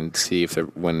so I can see if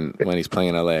when he's playing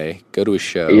in LA. Go to his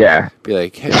show. Yeah. Be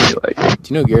like, hey,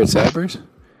 do you know Garrett Sabbers?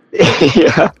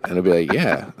 Yeah. And he'll be like,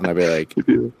 yeah. And I'll be like,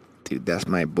 dude, that's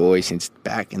my boy since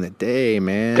back in the day,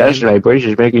 man. That's my boy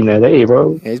since back in the day,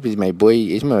 bro. He's my boy.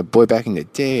 He's my boy back in the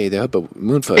day. The help of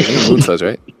Moonfuzz. You know Moonfuzz,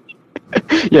 right?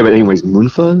 Yeah, but anyways,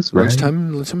 Moonfuzz, right?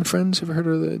 Lunchtime Friends. Ever heard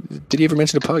of the? Did he ever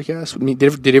mention a podcast with me?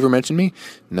 Did he ever mention me?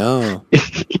 No.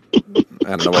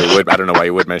 I don't know why he would. I don't know why he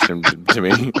would mention him to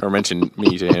me or mention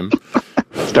me to him.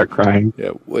 Start crying. Yeah.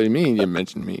 What do you mean you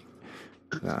mentioned me?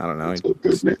 I don't know.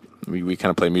 We kind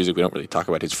of play music. We don't really talk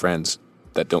about his friends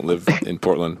that don't live in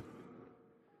Portland.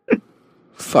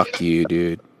 Fuck you,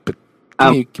 dude. But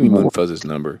give me Moonfuzz's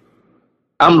number.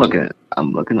 I'm looking up.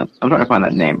 I'm trying to find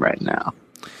that name right now.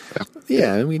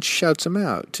 Yeah, and we shouts him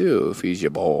out too if he's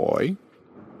your boy.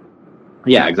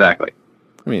 Yeah, exactly.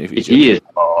 I mean, if he is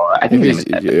boy, I think he's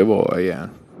your boy. Yeah.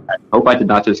 I hope I did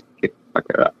not just kick the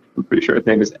fucker up. I'm pretty sure his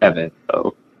name is Evan.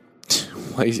 So.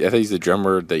 Well, I thought he's the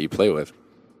drummer that you play with.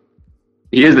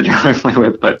 He is the drummer I play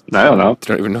with, but I don't know. You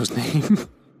don't even know his name.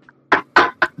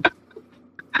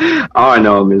 All I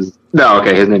know him is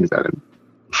his name is Evan.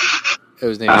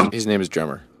 His name is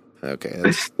Drummer. Okay,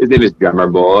 his name is Drummer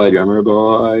Boy.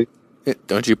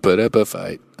 Don't you put up a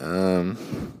fight?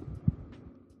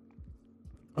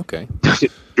 Okay.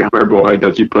 Drummer boy,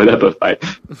 don't you put up a fight.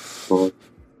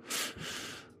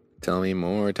 Tell me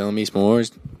more. Tell me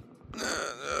s'mores.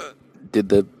 Did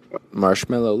the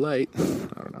marshmallow light? I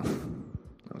don't know.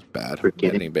 That was bad.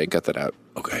 Anybody cut that out?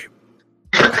 Okay.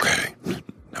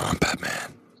 Now I'm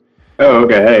Batman. Oh,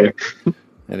 okay.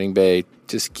 Editing Bay,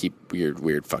 just keep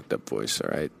weird, fucked up voice, all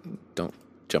right? Don't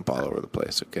jump all over the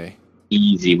place, okay?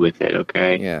 Easy with it,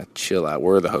 okay? Yeah, chill out.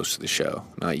 We're the hosts of the show,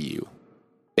 not you.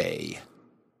 Bay.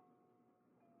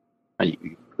 Are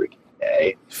you freaking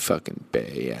Bay? Fucking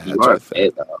Bay, yeah. You are Bay,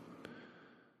 though.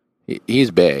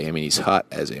 He's Bay. I mean, he's hot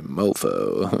as a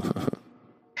mofo.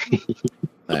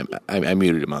 I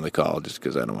muted him on the call just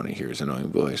because I don't want to hear his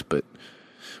annoying voice, but...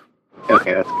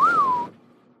 Okay, that's...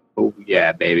 Oh,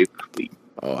 yeah, baby. Please.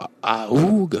 Oh,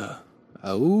 auga.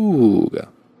 Auga.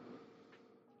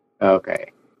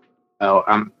 Okay. Oh,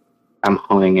 I'm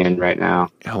honing in right now.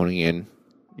 Honing in.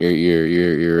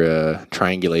 You're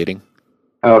triangulating.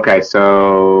 Okay,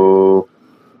 so...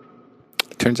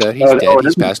 It turns out he's dead.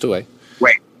 He's passed away.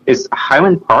 Wait, is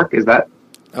Highland Park, is that...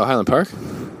 Oh, Highland Park?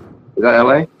 Is that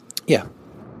LA? Yeah.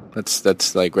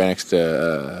 That's like right next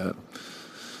to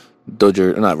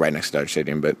Dodger, not right next to Dodger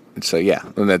Stadium, but it's yeah,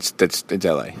 it's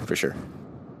LA for sure.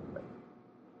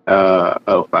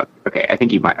 Oh fuck. Okay, I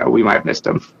think we might have missed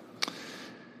him.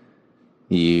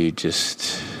 You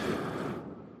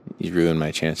ruined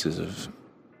my chances of.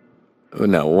 Oh,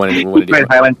 no, when did he played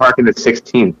Highland Park in the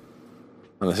 16th?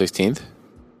 On the 16th?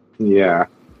 Yeah.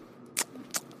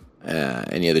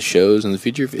 Any other shows in the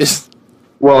future?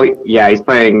 Well, yeah, he's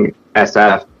playing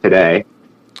SF today.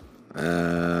 I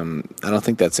don't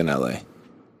think that's in LA.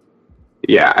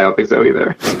 Yeah, I don't think so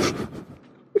either.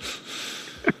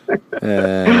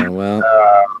 Well.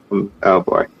 Oh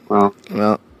boy. Well,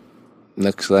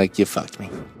 looks like you fucked me.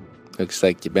 Looks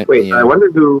like you bent me. Wait, I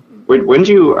wonder who. When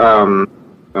you I'm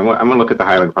gonna look at the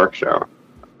Highland Park show.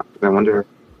 I wonder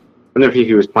if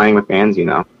he was playing with bands, you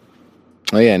know.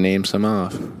 Oh yeah, name some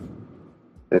off.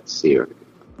 Let's see.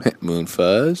 Moon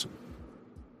Fuzz.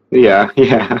 Yeah.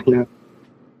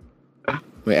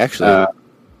 Wait, actually.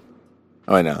 Oh,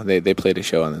 I know. They played a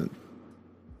show in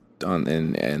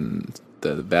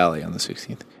the Valley on the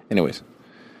 16th. Anyways,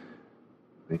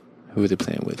 who are they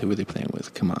playing with?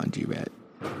 Come on, G-Rat.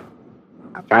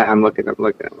 I'm looking.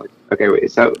 Okay,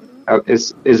 wait. So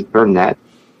is Burnett?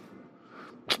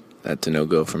 That's a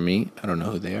no-go for me. I don't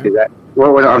know who they are. Is that?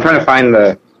 Well, I'm trying to find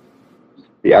the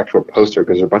actual poster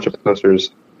because there are a bunch of posters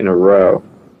in a row.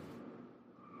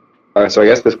 So I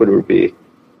guess this would be.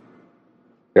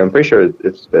 I'm pretty sure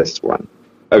it's this one.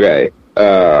 Okay.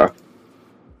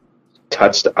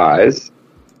 Touched Eyes.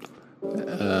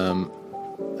 I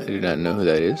do not know who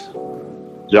that is.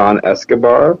 John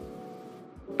Escobar.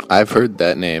 I've heard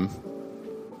that name.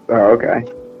 Oh, okay.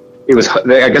 It was.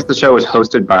 I guess the show was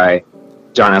hosted by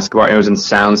John Escobar. It was in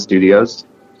Sound Studios.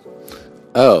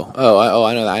 Oh!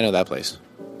 I know that place.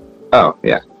 Oh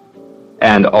yeah,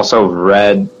 and also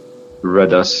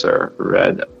Redusser.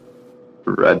 I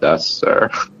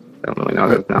don't really know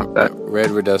how to pronounce that. Red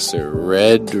Redusser.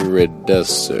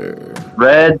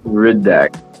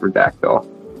 Redactyl.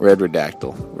 Red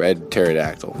Redactyl. Red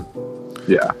Pterodactyl.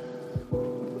 Yeah.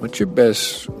 What's your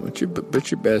best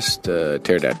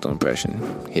pterodactyl impression?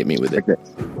 Hit me with it.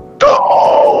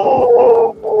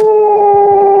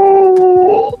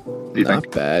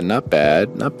 Not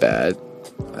bad.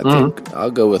 I think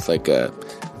I'll go with like a.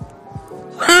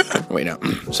 Wait, no.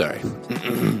 Sorry.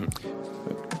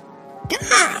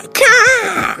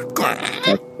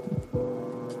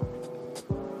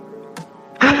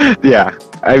 Yeah.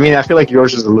 I mean, I feel like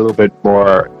yours is a little bit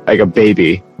more like a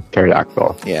baby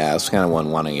pterodactyl. Yeah, it's kind of one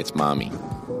wanting its mommy.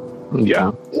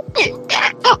 Yeah.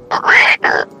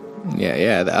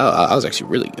 Yeah. That was actually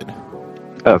really good.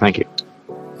 Oh, thank you.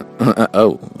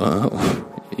 Oh,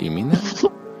 you mean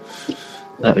that?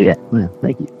 Oh yeah. Well,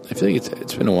 thank you. I feel like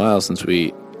it's been a while since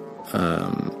we,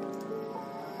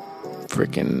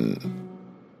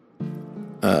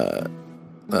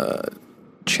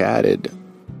 chatted.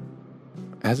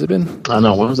 Has it been? I don't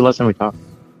know. When was the last time we talked?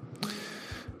 I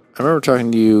remember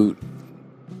talking to you.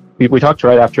 We talked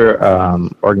right after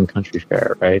Oregon Country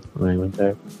Fair, right? When I went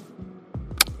there.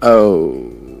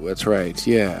 Oh, that's right.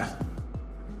 Yeah.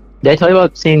 Did I tell you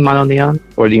about seeing Mono Neon?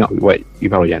 Or do you know what? You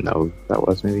probably didn't know who that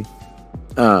was, maybe.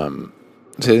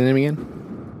 Say the name again.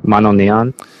 Mono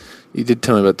Neon. You did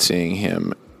tell me about seeing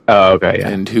him. Oh, okay, yeah.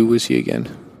 And who was he again?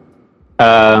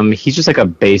 He's just like a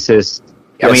bassist.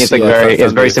 Yes, I mean, it's like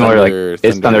it's very similar. Like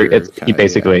it's Thunder. He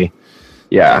basically,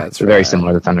 yeah, it's very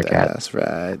similar to Thundercat. That's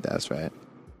right.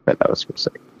 But that was super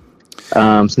sick.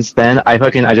 Since then, I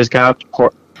just got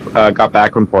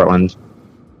back from Portland,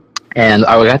 And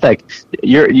I got like,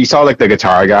 you saw like the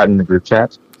guitar I got in the group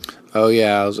chat. Oh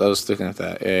yeah, I was looking at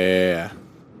that. Yeah.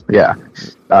 Yeah.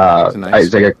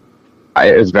 Nice.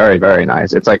 It was very, very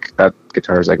nice. It's like that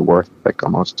guitar is like worth like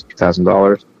almost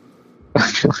 $2,000.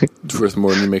 It's worth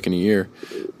more than you make in a year.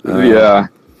 Yeah,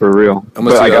 for real.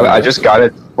 But I just got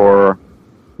it for.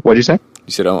 What'd you say?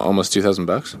 You said almost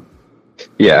 $2,000.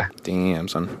 Yeah. Damn,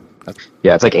 son.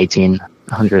 Yeah, it's like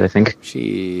 1,800, I think.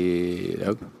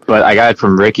 Shit. But I got it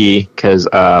from Ricky because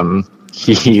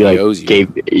he owes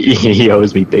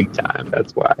me big time.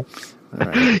 That's why.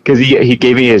 Because he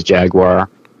gave me his Jaguar,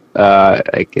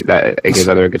 like his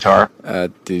other guitar.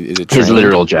 Is it his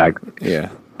literal Jag? Yeah.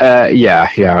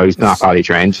 Yeah. He's not potty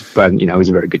trained, but he's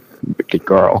a very good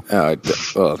girl.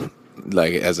 Well,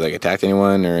 like has it like attacked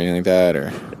anyone or anything like that,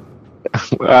 or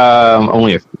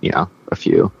only a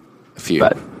few. A few.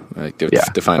 But, like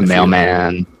define a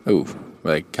mailman. Oh,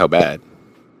 like how bad?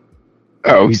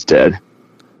 Oh, he's dead.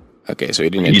 Okay, so he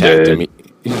didn't attack him.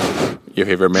 Your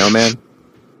favorite mailman?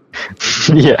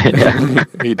 Yeah.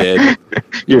 He did.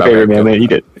 Your favorite mailman? He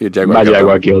did. My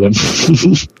Jaguar killed him.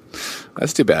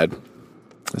 That's too bad.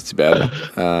 Are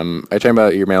you talking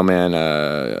about your mailman?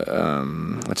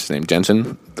 What's his name?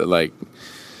 Jensen. Like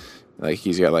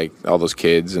he's got like all those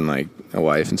kids and like a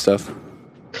wife and stuff.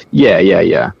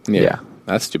 Yeah.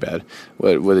 That's too bad.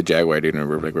 What did the Jaguar do?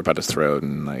 Rip out his throat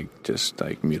and like just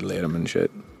like mutilate him and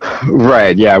shit.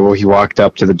 Right. Yeah. Well, he walked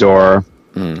up to the door,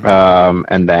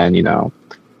 and then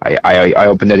I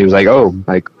opened it. He was like, "Oh,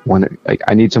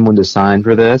 I need someone to sign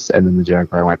for this." And then the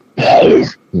Jaguar went. He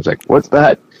was like, "What's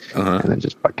that?" And then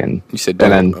just fucking. You said,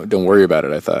 "Don't worry about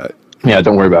it." I thought. Yeah,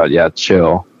 don't worry about it. Yeah,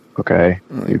 chill. Okay,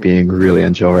 you're being really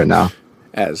unchill right now.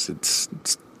 As it's.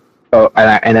 Oh,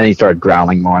 and then he started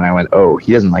growling more, and I went, "Oh,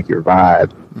 he doesn't like your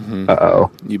vibe."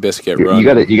 Uh-oh. You best get run. You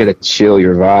gotta chill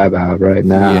your vibe out right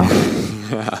now.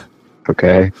 Yeah.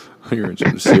 Okay. You're in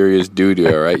some serious doo-doo,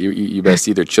 all right? You best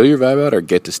either chill your vibe out or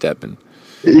get to stepping.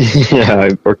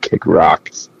 Yeah, or kick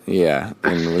rocks. Yeah,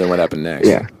 and then what happened next?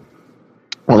 Yeah.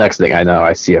 Well, next thing I know,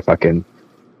 I see a fucking,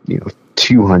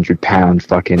 200-pound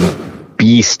fucking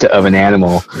beast of an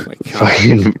animal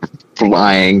fucking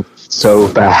flying so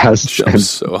fast and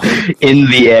in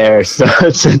the air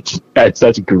at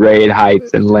such great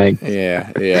heights and lengths.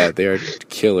 Yeah, they are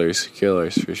killers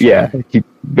for sure. Yeah, he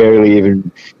barely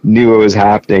even knew what was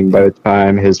happening by the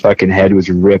time his fucking head was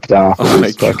ripped off of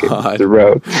his fucking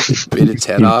throat. Bit its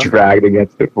head off? Dragged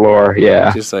against the floor,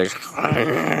 yeah. Just like,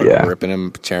 ripping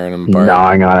him, tearing him apart.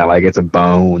 Gnawing on it like it's a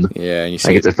bone. Yeah, and you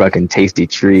like it's a fucking tasty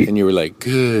treat. And you were like,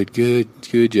 good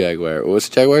Jaguar. What's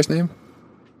the Jaguar's name?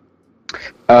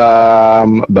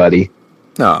 Buddy.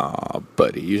 Oh,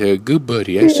 buddy. You say, good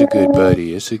buddy. That's a good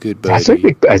buddy. That's a good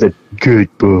buddy. That's a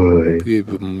good boy.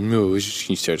 No,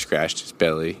 he starts scratching his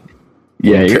belly.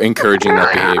 Yeah. Encouraging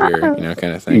that behavior,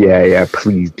 kind of thing. Yeah.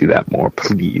 Please do that more.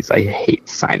 Please. I hate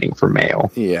signing for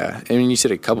mail. Yeah. I mean, you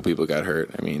said a couple people got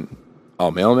hurt. I mean,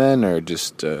 all mailmen or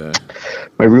just...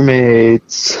 My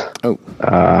roommates. Oh.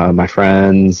 My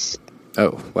friends.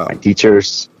 Oh, wow. My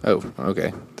teachers. Oh,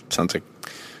 okay. Sounds like...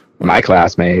 My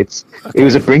classmates. Okay. It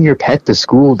was a bring your pet to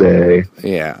school day.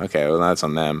 Yeah, okay. Well, that's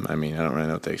on them. I mean, I don't really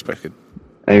know what they expected.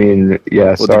 I mean,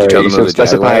 yeah, well, sorry. You should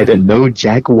specify that no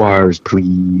Jaguars,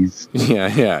 please.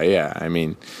 Yeah. I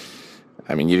mean,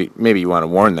 maybe you want to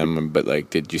warn them, but,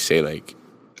 like, did you say, like,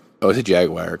 oh, it's a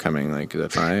Jaguar coming, like, is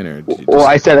that fine? Or did you well,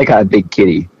 I said I got a big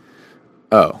kitty.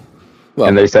 Oh. Well,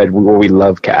 and they said, well, we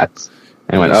love cats.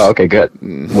 And I went, oh, okay, good.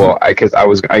 Well, because I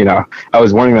was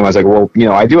warning them. I was like, well,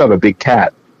 I do have a big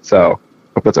cat. So,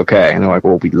 hope that's okay. And they're like,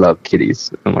 well, we love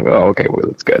kitties. I'm like, oh, okay, well,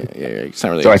 that's good. Yeah, it's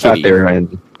not really so I thought they were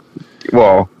in,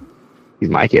 well, he's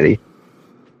my kitty.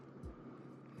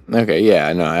 Okay,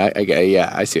 yeah, no,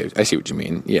 I see what you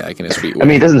mean. Yeah, like in a sweet way. I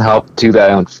mean, it doesn't help, too,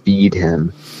 that I don't feed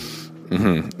him.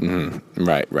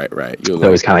 Right.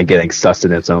 So he's kind of getting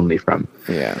sustenance only from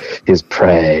his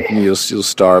prey. You'll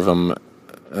starve him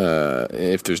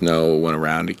if there's no one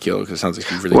around to kill, because it sounds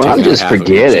like you've really I'm just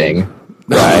forgetting.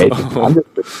 Right.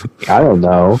 I don't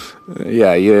know.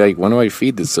 Yeah, you're like, when do I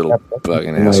feed this little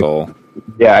fucking asshole?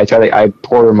 Yeah, I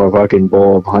poured him a fucking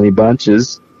bowl of honey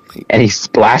bunches, and he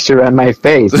splashed it on my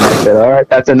face. And I said, all right,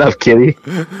 that's enough, kitty.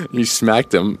 You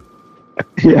smacked him.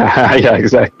 Yeah,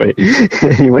 exactly.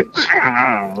 He went,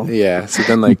 yeah, so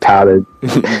then, like, he pouted.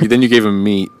 Then you gave him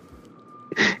meat.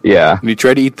 Yeah. When he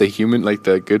tried to eat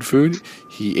the good food,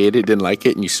 he ate it, didn't like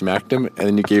it, and you smacked him, and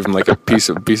then you gave him like a piece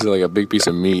of like a big piece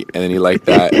of meat, and then he liked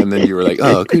that, and then you were like,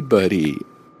 oh, good buddy.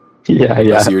 Yeah.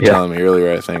 That's what you were telling me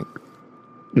earlier, I think.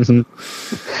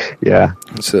 Mm-hmm. Yeah.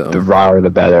 So the rawer the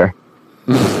better.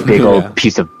 Big old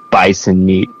piece of bison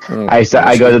meat. I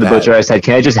go to the butcher. I said,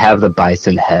 "Can I just have the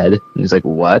bison head?" And he's like,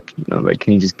 "What?" And I'm like,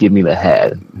 "Can you just give me the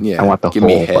head? Yeah, I want the give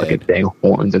me whole head. fucking thing,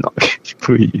 horns and all."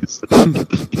 Please.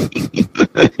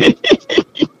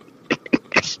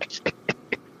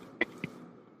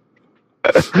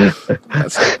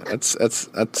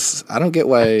 That's I don't get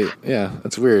why. Yeah,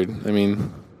 that's weird. I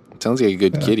mean, it sounds like a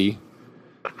good kitty,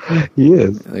 He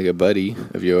is. like a buddy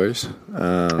of yours.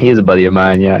 He is a buddy of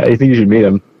mine. Yeah, I think you should meet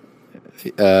him.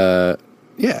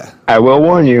 Yeah. I will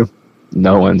warn you,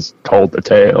 no one's told the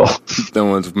tale. No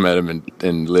one's met him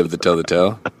and lived to tell the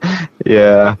tale.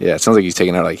 Yeah. Yeah, it sounds like he's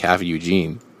taking out like half of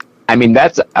Eugene. I mean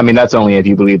that's only if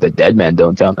you believe that dead men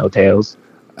don't tell no tales.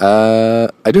 I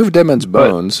do have a dead man's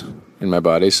bones in my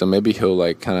body, so maybe he'll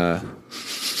like kind of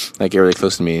like get really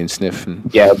close to me and sniff.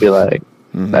 And, Yeah, it'll be like,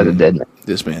 that's a dead man.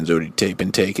 This man's already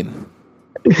been taken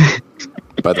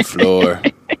by the floor.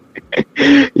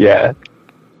 Yeah.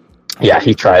 Yeah,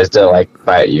 he tries to like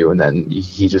bite you, and then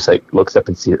he just like looks up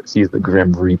and sees the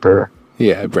Grim Reaper.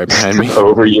 Yeah, right behind me.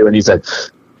 Over you, and he said,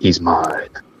 "He's mine."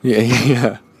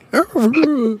 Yeah.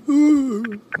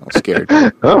 I'm scared.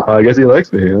 Oh, I guess he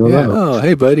likes me. I don't know. Oh,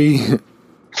 hey, buddy.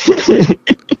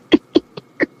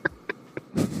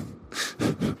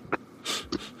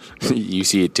 You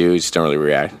see it too. You just don't really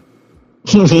react.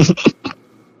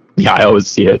 Yeah, I always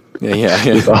see it.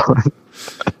 Yeah.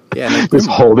 Yeah, Just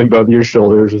holding both your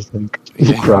shoulders, just like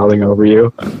crawling over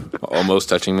you. almost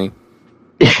touching me.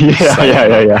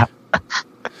 Yeah.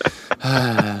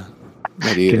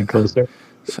 Getting closer.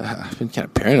 So I've been kind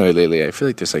of paranoid lately. I feel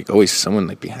like there's like always someone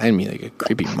like behind me, like a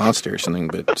creepy monster or something.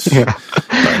 But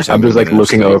I'm just like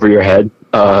looking over your head.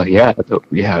 Yeah,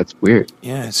 it's weird.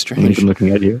 Yeah, it's strange. I'm looking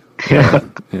at you. Yeah.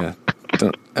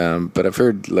 Don't. But I've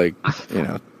heard like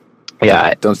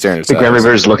Yeah, don't stare at the Grim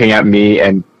Reaper's looking at me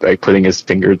and like putting his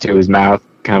finger to his mouth,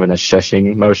 kind of in a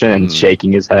shushing motion, and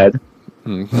shaking his head.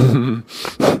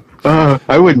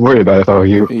 I wouldn't worry about it if I were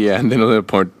you. Yeah, and then a little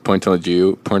point towards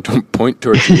you, point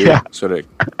towards you, Yeah. sort of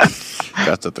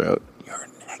across the throat. You're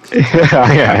next.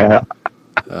 Yeah.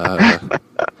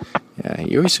 Yeah,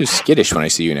 you're always so skittish when I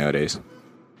see you nowadays.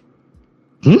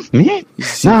 Me?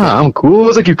 Nah, I'm cool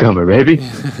as a cucumber, baby.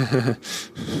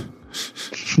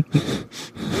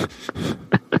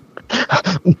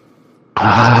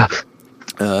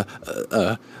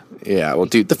 Yeah, well,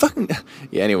 dude, the fucking...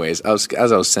 Yeah, anyways, as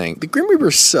I was saying, the Grim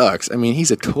Reaper sucks. I mean, he's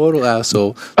a total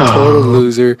asshole, total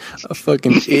loser, a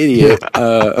fucking idiot.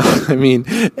 I mean,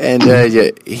 and yeah,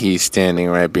 he's standing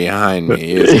right behind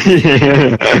me.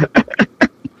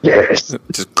 Yes.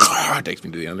 Just takes me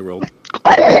to the underworld.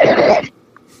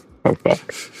 Oh,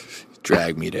 fuck.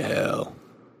 Drag me to hell.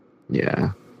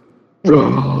 Yeah.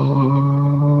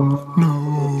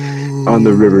 On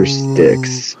the river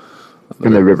Styx.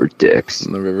 On the river Styx.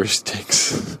 On the river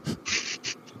Styx.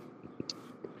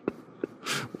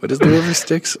 What is the river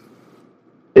Styx?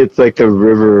 It's like the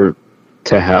river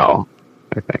to hell,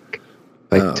 I think.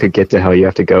 Like, to get to hell, you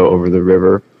have to go over the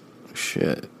river.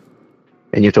 Shit.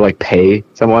 And you have to, like, pay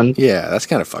someone. Yeah, that's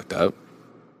kind of fucked up.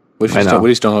 What if I know. What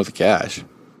if you don't have the cash?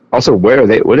 Also, what are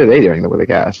they doing with the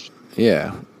cash?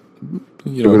 Yeah.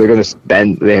 You They're going to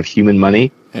spend, they have human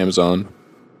money. Amazon.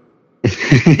 I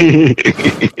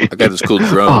got this cool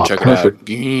drone. Check perfect.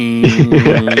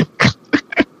 it out.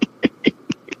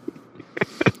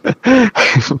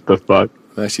 What the fuck?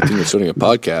 I actually think we're starting a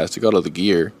podcast. I got all the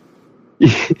gear.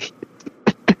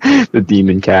 The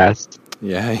demon cast.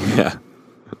 Yeah.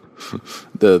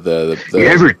 The You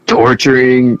ever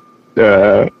torturing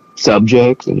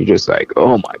subjects and you're just like,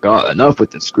 oh my god, enough with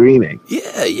the screaming.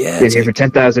 Yeah. Been here for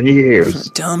 10,000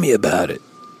 years. Tell me about it.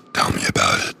 Tell me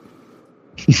about it.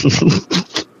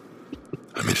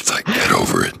 I mean, it's like, get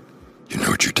over it. You know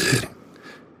what you did.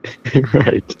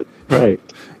 Right.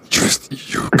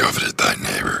 You coveted thy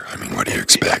neighbor. I mean, what do you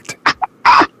expect?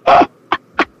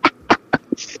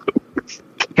 So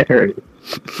scary.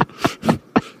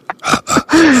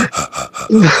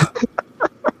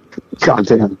 God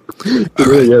damn. You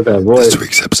really get that voice. This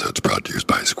week's episode is brought to you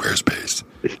by Squarespace.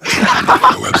 A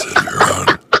website of your own.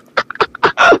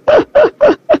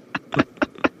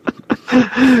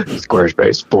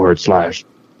 Squarespace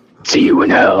 / see you in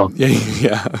hell.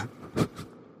 Yeah.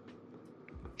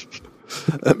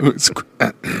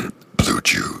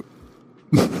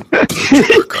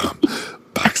 BlueChew.com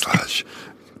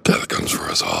 / telecoms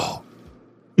for us all.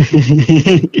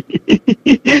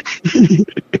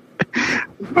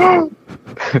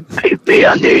 Be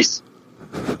on these.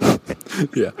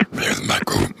 Yeah. Made with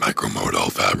micro-modal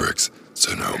fabrics,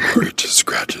 so no more itches,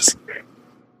 scratches.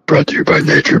 Brought to you by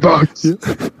Nature Box.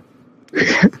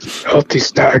 Healthy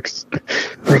snacks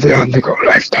for the on-the-go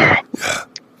lifestyle. Yeah.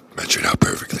 measured out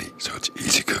perfectly, so it's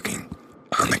easy cooking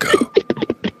on the go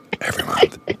every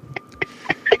month.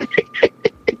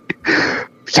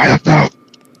 Sign up now.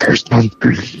 First month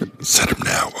free. Sign up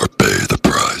now or pay the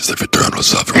price of eternal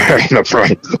suffering. The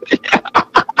price.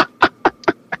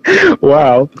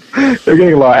 Wow. They're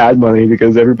getting a lot of ad money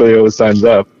because everybody always signs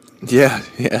up. Yeah.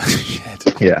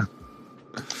 Shit. Yeah.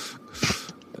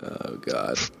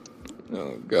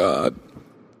 Oh God.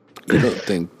 You don't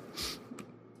think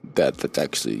that's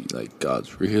actually like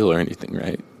God's real or anything,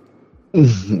 right?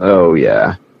 Oh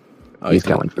yeah. Oh, He's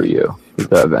coming for you.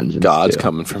 The vengeance. God's too.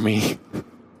 coming for me.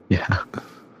 Yeah.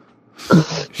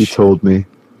 He told me.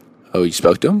 Oh, you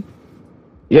spoke to him?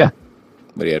 Yeah.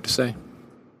 What do you have to say?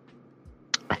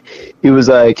 He was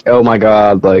like, "Oh my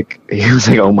God!" Like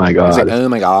 "Oh my God!" He's like, "Oh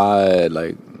my God!"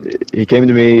 Like he came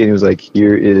to me and he was like,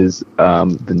 "Here is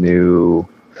the new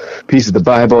piece of the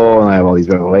Bible, and I have all these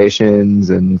revelations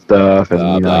and stuff, and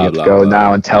blah, you blah, have to blah, go blah.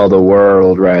 now and tell the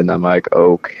world, right?" And I'm like,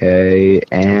 "Okay,"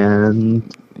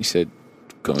 and he said,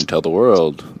 "Go and tell the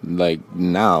world." Like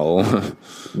now.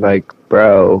 like,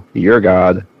 bro, you're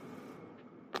God.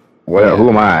 What? Yeah. Who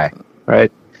am I?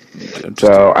 Right?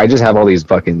 So I just have all these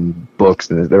fucking books,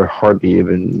 and they're hardly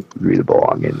even readable.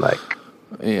 I mean, like,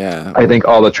 yeah. I think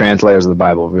all the translators of the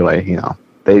Bible really,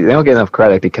 they don't get enough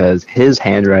credit because his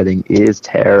handwriting is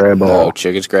terrible. Oh,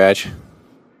 chicken scratch.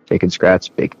 Chicken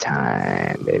scratch, big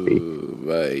time, baby. Ooh,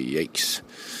 yikes.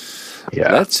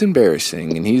 Yeah, that's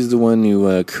embarrassing. And he's the one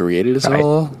who created us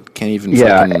all. Can't even.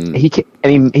 Yeah, fucking...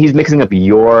 he's mixing up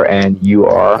your and you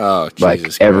are. Oh, like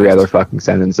Jesus every Christ. other fucking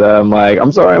sentence. I'm like,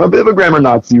 I'm sorry, I'm a bit of a grammar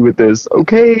Nazi with this.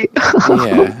 Okay.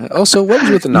 Yeah. Also, what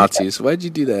was with the Nazis? Why'd you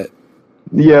do that?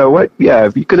 Yeah. What? Yeah.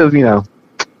 If you could have, Yeah.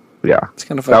 It's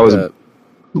kind of fucked up.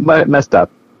 Messed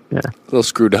up. Yeah. A little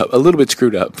screwed up. A little bit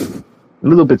screwed up. A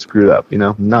little bit screwed up.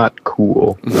 Not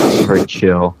cool. Very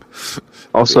chill.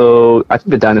 Also, I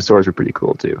think the dinosaurs were pretty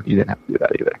cool too. You didn't have to do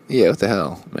that either. Yeah. What the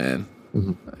hell, man?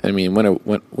 Mm-hmm. I mean,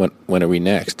 when are we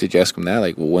next? Did you ask him that?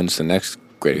 Like, well, when's the next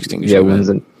Great Extinction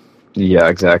Event? Yeah,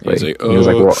 exactly. He's like, he was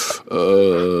like,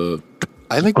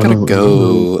 I gotta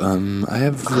go. I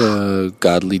have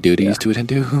godly duties to attend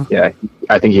to. Yeah,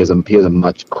 I think he has a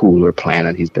much cooler plan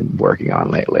that he's been working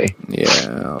on lately.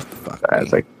 Yeah, oh, fuck.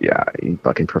 It's like, yeah, he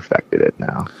fucking perfected it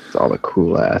now. It's all the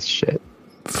cool ass shit.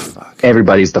 Fuck.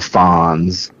 Everybody's the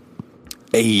Fonz.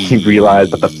 Hey. He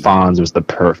realized that the Fonz was the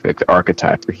perfect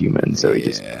archetype for humans, so he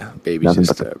just baby, nothing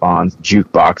just but the Fonz.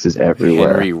 Jukeboxes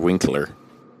everywhere.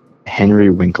 Henry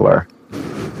Winkler.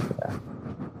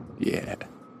 Yeah.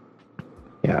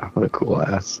 Yeah, what a cool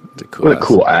ass. What a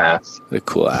cool ass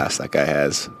that guy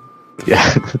has. Yeah.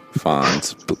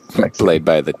 Fonz, played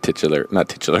by the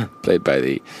played by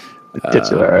the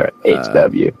titular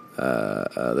HW.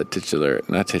 The titular,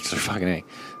 not titular, fucking A.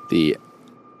 The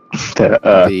titular.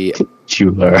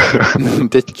 The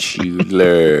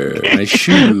titular. My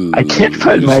shoes. I can't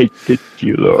find my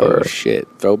titular. Oh, shit.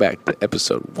 Throwback to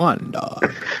episode 1,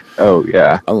 dog. Oh,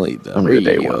 yeah. Only the real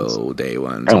day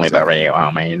ones. Only the real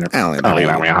homies. Only the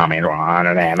real homies.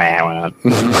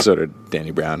 Sort of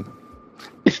Danny Brown.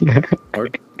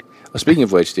 Well, speaking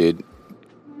of which, dude,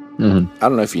 I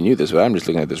don't know if you knew this, but I'm just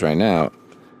looking at this right now.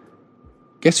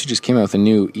 Guess who just came out with a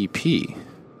new EP?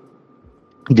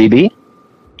 DB?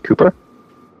 Cooper?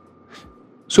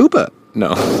 Super.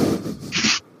 No.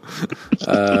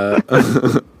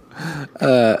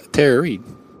 Tara Reid.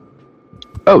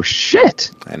 Oh,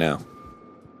 shit. I know.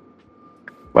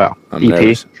 Wow. I'm EP?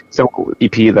 nervous. So,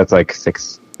 EP, that's like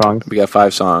 6 songs? We got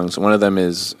 5 songs. One of them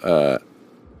is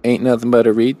Ain't Nothing But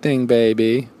a Reed Thing,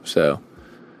 Baby. So,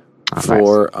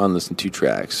 4 on this and 2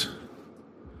 tracks.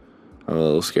 I'm a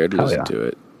little scared to listen to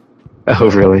it.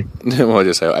 Oh, really? Well, I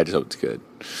just hope it's good.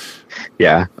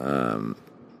 Yeah.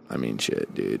 I mean,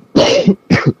 shit, dude.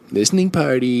 Listening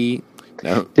party.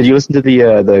 No. Did you listen to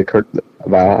the Kurt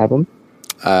Vile album?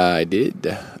 I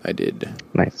did.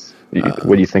 Nice.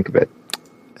 What do you think of it?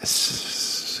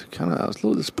 It's kind of. I was a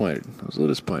little disappointed.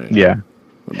 Yeah.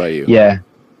 What about you? Yeah.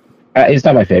 It's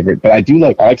not my favorite, but I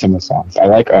like some of the songs. I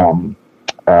like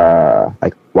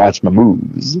Watch My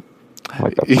Moves. I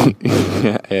like that song.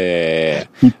 Yeah.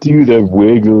 You do the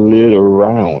wiggle it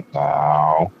around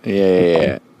now.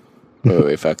 Yeah.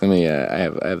 Wait, fuck. Let me. I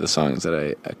have the songs that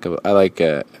I like.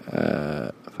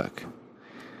 Fuck.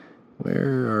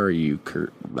 Where are you,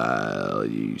 Kurt Vile?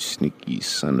 You sneaky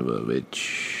son of a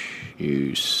bitch.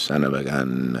 You son of a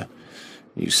gun.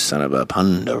 You son of a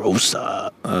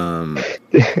ponderosa.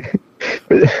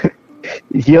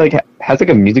 He has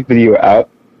a music video out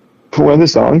for one of the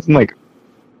songs, and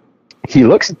he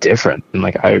looks different, and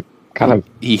I kind of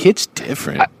he hits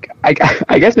different. I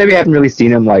guess maybe I haven't really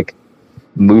seen him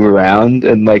move around,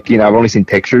 and like, you know, I've only seen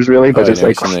pictures really, but just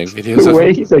like videos the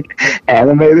way he's like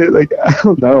animated, like I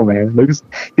don't know, man.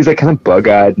 He's like kind of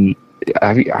bug-eyed, and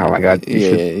oh my god,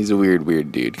 yeah, he's a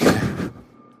weird dude.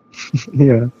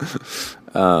 Yeah.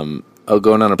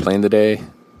 Going on a plane today.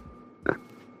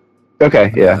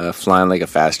 Okay, yeah. Flying like a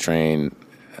fast train.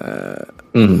 I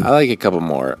like a couple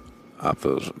more off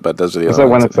those, but those are the It's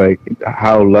only like one ones. that's like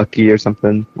How Lucky or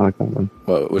something. I like that one.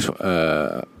 What? Which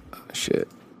one? Shit.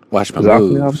 Watch my Is that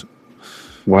moves.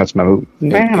 Watch my moves.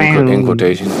 In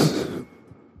quotations.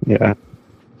 Yeah.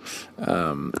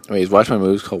 Wait, is Watch My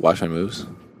Moves called Watch My Moves?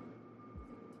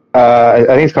 I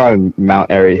think it's called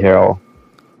Mount Airy Hill.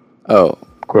 Oh.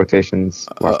 Quotations.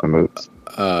 Watch my moves.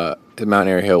 Is Mount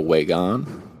Airy Hill way gone?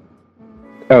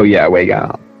 Oh yeah, way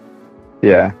gone.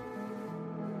 Yeah.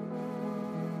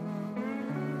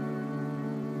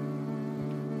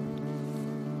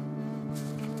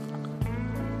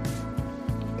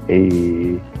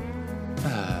 Hey.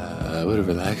 What a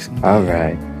relaxing day. All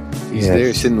right. He's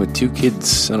there sitting with two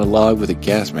kids on a log with a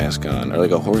gas mask on, or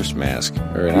like a horse mask,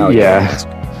 or an alligator mask.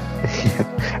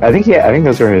 I think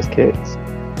those are his kids.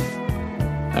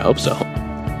 I hope so.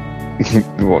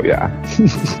 Well, yeah.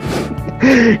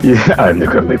 Yeah, I'm the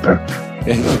Grim Reaper.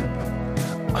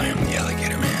 I am the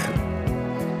alligator man.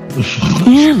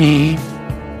 Hear me.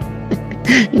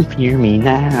 Hear me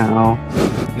now.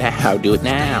 Now, do it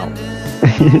now.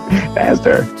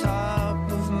 Faster.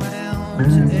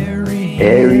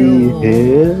 Airy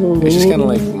Hill. It's just kind of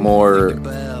like more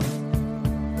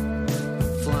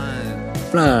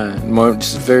flying, more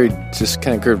just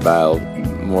kind of curved bile,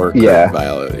 more curved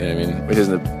bile. You know what I mean? Which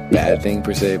isn't a bad thing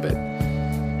per se, but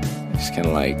it's kind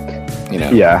of like, you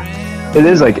know. Yeah, it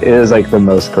is like the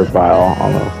most curved bile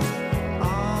almost.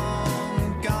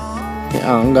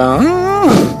 Yeah, I'm gone.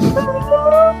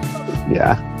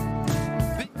 Yeah.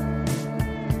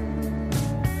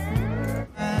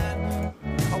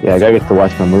 Yeah, I gotta get to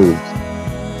watch my moves.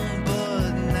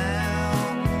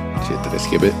 Shit, did I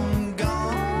skip it?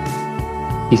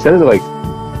 He says it like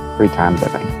 3 times, I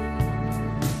think.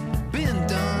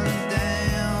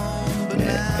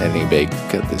 Yeah, editing big.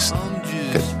 Cut this.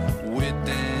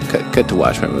 Cut to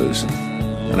Watch My Moves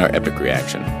and our epic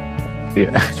reaction.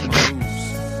 Yeah.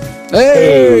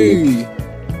 Hey!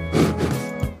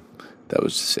 That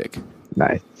was sick.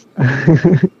 Nice.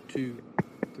 2,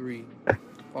 3,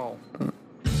 4.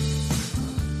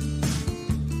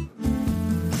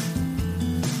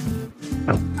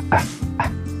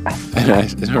 And I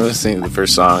remember listening to the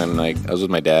first song, and like I was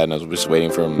with my dad, and I was just waiting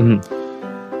for him.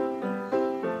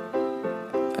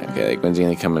 Okay, like when's he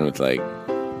gonna come in with like,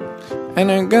 and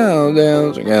I go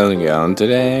down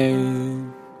today.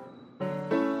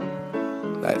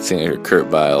 That singer Kurt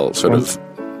Vile, sort of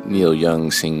Neil Young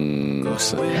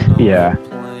sings. Yeah.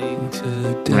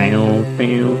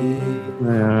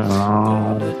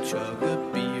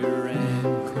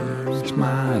 Here's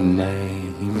my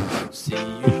name. See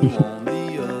you on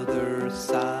the other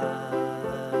side.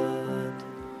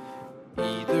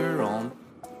 Either on.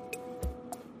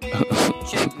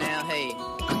 Check now, hey.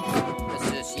 This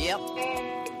is yep.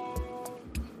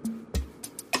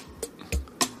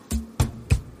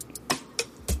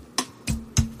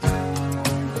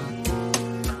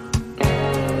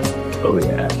 Oh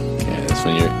yeah. Yeah, that's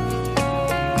when you're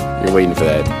waiting for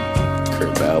that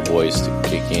Kurt Vile voice to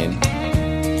kick in.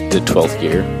 The 12th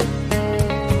gear.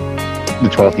 The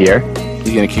 12th year?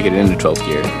 He's gonna kick it into 12th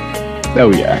gear.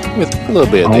 Oh yeah. With a little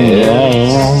bit of this.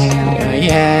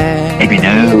 Yeah. Maybe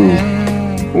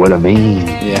no. What I mean.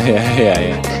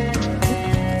 Yeah.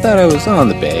 I thought I was on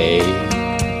the bay.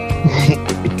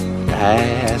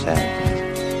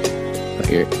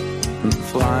 Here.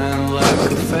 Flying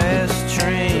like a fast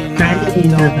train. I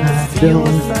don't feel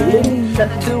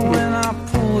bad. Till when I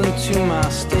pull into my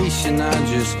station, I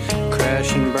just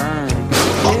crash and burn.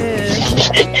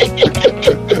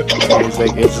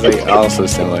 It's like also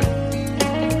similar.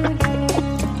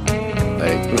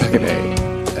 Like fucking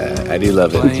I do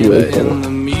love it. Playing in the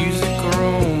music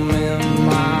room in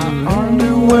my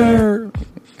underwear.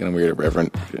 Kind of weird,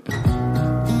 irreverent.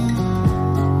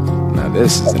 Now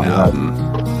this is an album.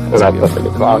 That's a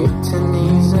good song.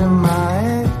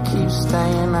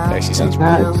 Actually sounds I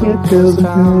can't tell the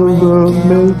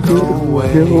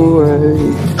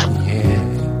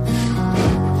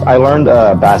I learned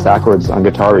bass backwards on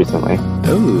guitar recently.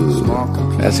 Ooh,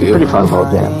 that's good. Pretty fun little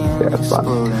jam. Yeah, it's fun.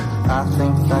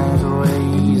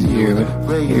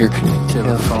 Your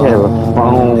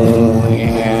Telephone.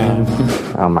 Yeah.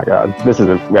 Oh my god, that is a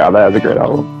great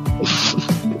album.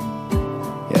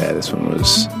 Yeah, this one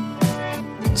was.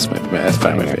 That's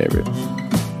probably my favorite.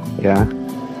 Yeah.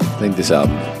 I think this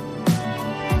album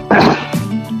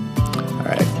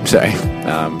Sorry.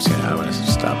 I'm going to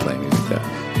stop playing music though.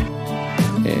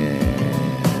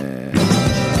 And,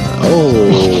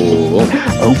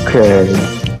 Okay.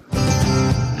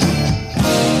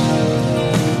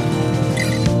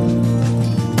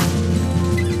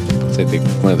 It's like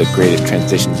one of the greatest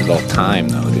transitions of all time,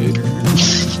 though, dude.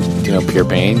 You know, Pure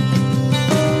Pain.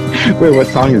 Wait, what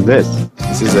song is this?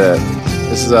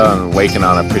 This is Waking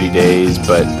on a Pretty Days,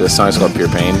 but the song is called Pure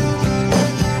Pain.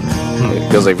 It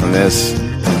goes like from this.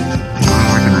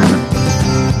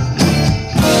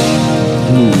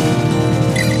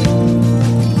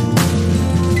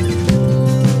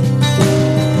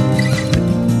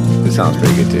 This sounds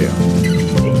pretty good too.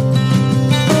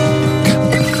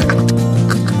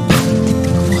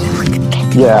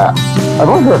 Yeah, I've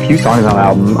only heard a few songs on the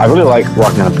album. I really like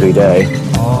Walking on a Pretty Day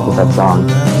with that song.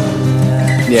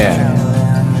 Yeah.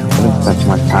 I didn't spend too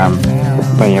much time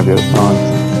playing every other song.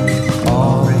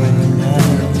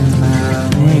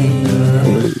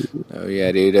 Oh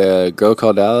yeah, dude. Girl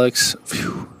Called Alex.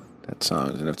 Phew, that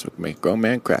song is enough to make a grown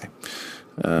man cry.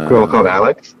 Girl Called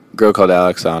Alex? Girl Called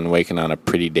Alex on Waking on a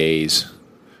Pretty Days.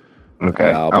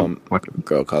 Okay. Album.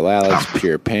 Girl Called Alex,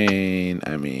 Pure Pain.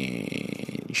 I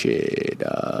mean, shit.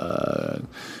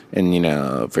 And, you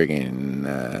know, friggin'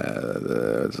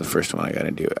 the first one I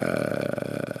gotta do.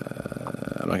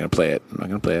 I'm not gonna play it.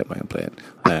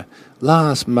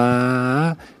 Lost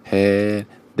my head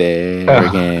there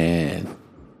again.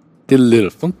 Did a little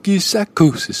funky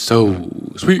psychosis, so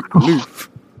sweet relief.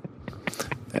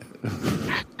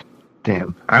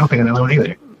 Damn, I don't think I know that one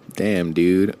either. Damn,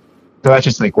 dude. So that's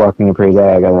just like Walking a Pretty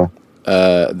Day. I gotta.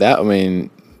 That, I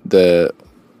mean, the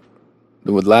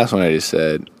last one I just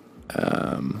said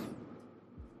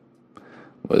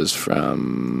was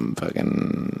from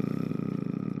fucking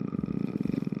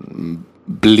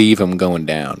Believe I'm Going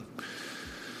Down.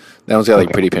 That one's got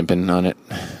like Pretty Pimpin' on it.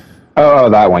 Oh,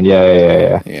 that one.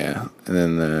 Yeah. Yeah, and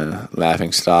then the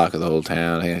Laughing Stock of the Whole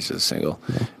Town. I think it's just a single.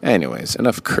 Yeah. Anyways,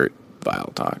 enough Kurt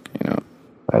Vile talk. You know,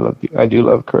 I do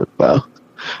love Kurt Vile.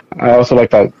 I also like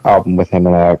that album with him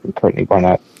and Courtney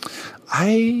Barnett. I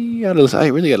really got to listen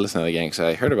to that again because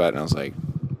I heard about it and I was like,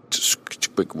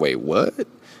 wait, what?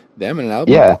 Them in an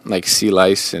album? Yeah. Like Sea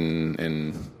Lice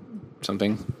and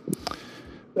something?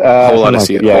 Whole lot of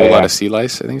Sea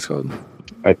Lice, I think it's called.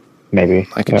 Maybe.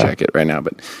 I can check it right now.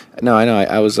 But no, I know.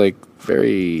 I was like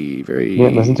very, very... You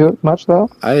didn't listen to it much, though?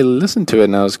 I listened to it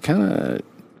and I was kind of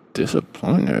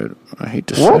disappointed. I hate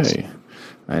to say.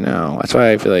 I know. That's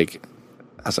why I feel like...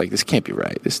 I was like, this can't be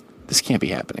right. This can't be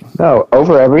happening. No,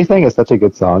 Over Everything is such a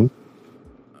good song.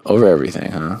 Over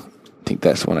Everything, huh? I think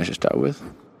that's the one I should start with.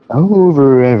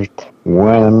 Over everything.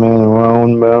 When I'm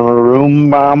in a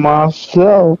room by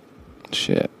myself.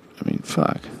 Shit. I mean,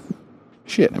 fuck.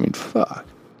 Shit. I mean, fuck.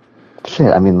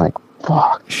 Shit. I mean, like,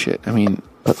 fuck. Shit. I mean,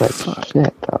 but like, fuck.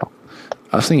 Shit, though.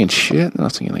 I was thinking shit, and I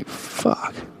was thinking, like,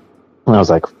 fuck. And I was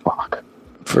like, fuck.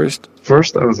 First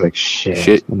I was like, shit.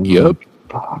 Shit. Yup.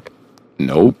 Fuck.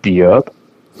 Nope. Yup.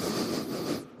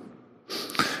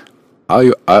 Are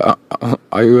you higher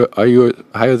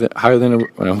than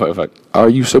a? Are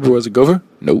you sober as a gopher?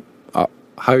 Nope.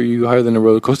 Are you higher than a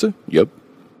roller coaster? Yep.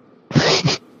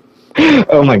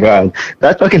 Oh my god,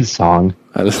 that fucking song.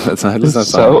 I listen to that song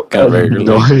So kind of regularly.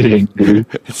 annoying, dude.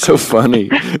 It's so funny.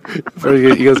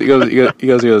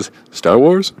 He goes. Star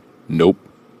Wars? Nope.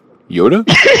 Yoda?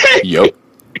 Yup.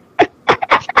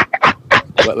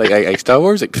 What, like Star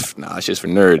Wars? Like, nah, it's just for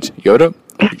nerds. Yoda?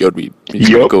 Yoda be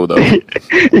cool though.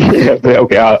 Yeah,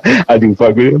 okay, I do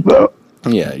fuck with him though.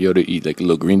 Yeah, Yoda eat like a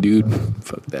little green dude.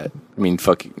 Fuck that. I mean,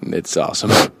 fuck, it's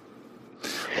awesome.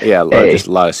 Yeah, just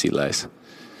a lot of sea lice.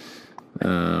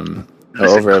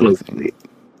 Over everything.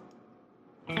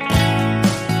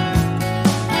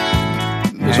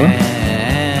 This one?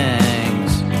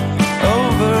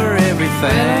 Over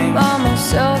everything. By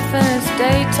myself and it's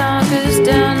daytime, 'cause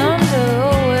down under,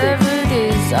 wherever it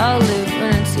is, I'll live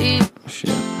when it's evening.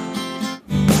 Shit.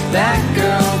 That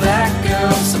girl.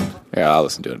 Yeah, I'll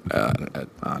listen to it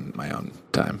on my own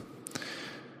time.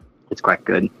 It's quite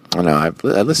good. I know. I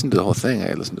listened to the whole thing.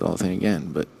 I listened to the whole thing again,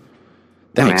 but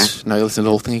thanks. Now I listen to the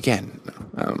whole thing again.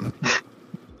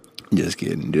 Just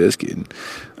kidding. Did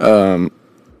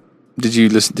you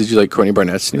like Courtney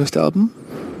Barnett's newest album?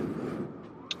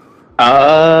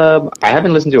 I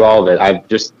haven't listened to all of it. I've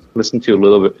just listened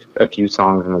to a few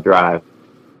songs on the drive,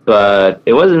 but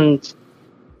it wasn't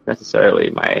necessarily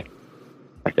my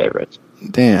favorite.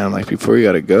 Damn, like Before You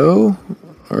Gotta Go,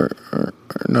 or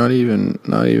not even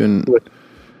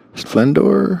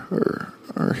Splendor, or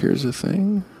Here's the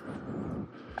Thing.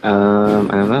 I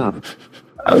don't know.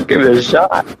 I'll give it a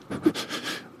shot.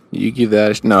 You give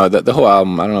that no, the whole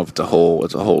album. I don't know if it's a whole,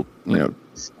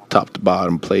 top to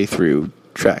bottom playthrough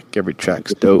track. Every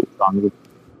track's dope,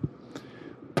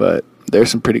 but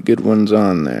there's some pretty good ones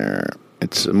on there.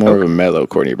 It's more of a mellow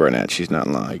Courtney Barnett. She's not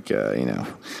like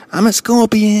I'm a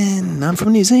scorpion. I'm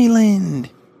from New Zealand.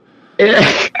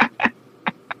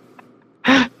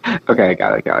 Okay,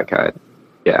 got it.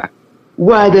 Yeah.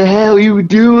 Why the hell are you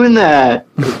doing that?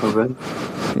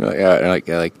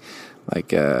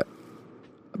 like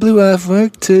blew off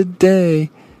work today.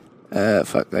 Damn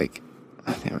it,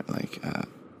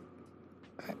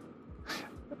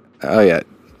 oh yeah,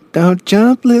 don't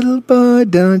jump, little boy,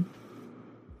 don't.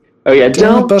 Oh yeah,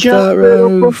 don't off that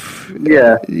roof.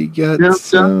 Yeah, you got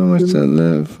so much to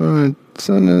live for.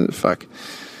 Son of fuck.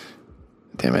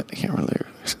 Damn it, I can't remember the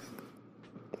lyrics.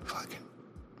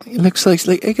 It looks like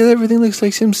everything looks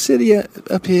like Sim City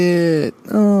up here.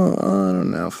 Oh, I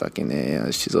don't know. Fucking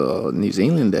yeah. She's a New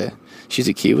Zealander. She's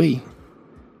a Kiwi.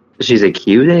 She's a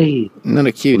cutie. Not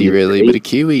a cutie, really, but a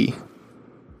Kiwi.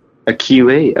 A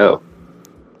Kiwi? Oh.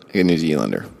 Like a New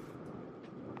Zealander.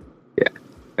 Yeah.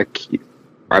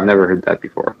 I've never heard that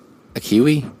before. A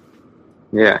Kiwi?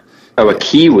 Yeah. Oh, a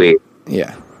Kiwi?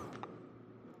 Yeah.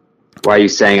 Why are you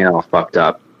saying it all fucked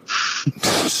up?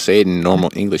 Say it in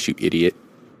normal English, you idiot.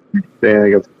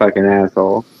 Saying like a fucking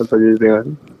asshole. That's what you're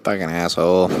doing. Fucking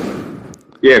asshole.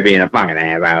 You're being a fucking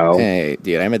asshole. Hey,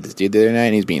 dude, I met this dude the other night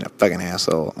and he's being a fucking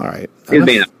asshole. Alright. He's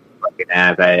being a fucking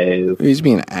asshole. He's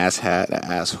being an asshat, an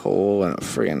asshole, and a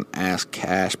friggin' ass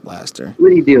cash blaster. What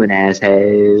are you doing,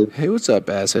 asshole? Hey, what's up,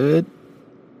 asshood?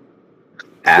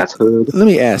 Asshole? Let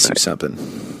me ask you something.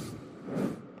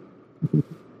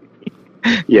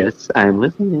 Yes, I'm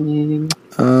listening.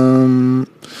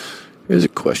 Here's a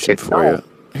question for you.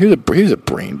 Here's a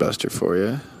brain buster for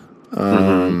you.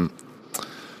 Oh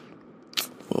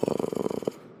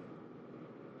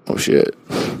shit!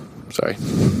 Sorry.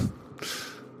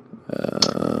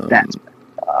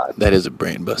 That is a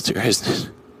brain buster,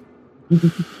 isn't it?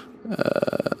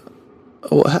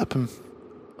 What happened?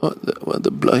 What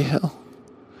the bloody hell?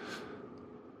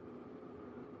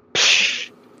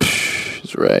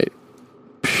 Is right.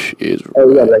 Is right. Oh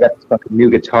yeah, but I got this fucking new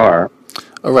guitar.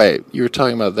 All right, you were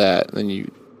talking about that, then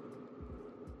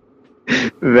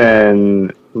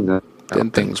Then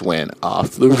things went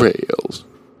off the rails.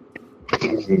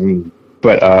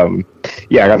 But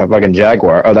yeah, I got the fucking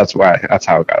Jaguar. Oh, that's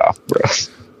how it got off the rails.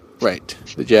 Right,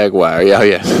 the Jaguar.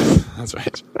 Yeah, that's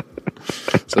right.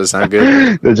 So it sound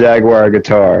good. The Jaguar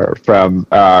guitar from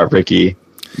Ricky,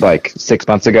 like 6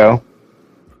 months ago,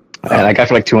 and I got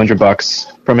for like $200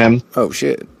 from him. Oh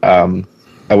shit.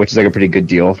 Which is like a pretty good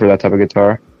deal for that type of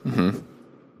guitar. Mm-hmm.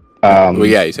 Well,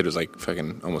 yeah, you said it was like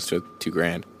fucking almost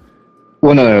 $2,000.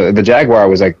 Well, no, the Jaguar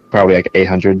was like probably like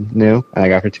 800 new, and I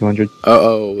got for 200.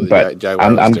 But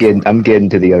Jaguar I'm getting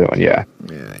to the other one, yeah.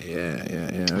 Yeah.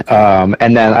 Okay.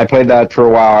 And then I played that for a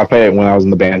while. I played it when I was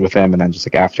in the band with him, and then just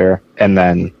like after, and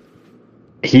then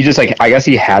he just like I guess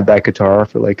he had that guitar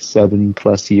for like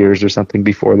 7+ years or something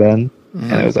before then,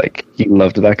 and it was like he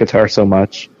loved that guitar so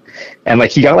much. And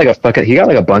like he got like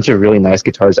a bunch of really nice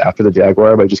guitars after the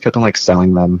Jaguar, but he just kept on like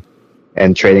selling them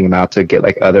and trading them out to get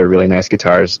like other really nice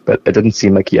guitars. But it didn't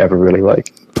seem like he ever really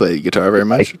like played guitar very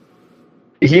much.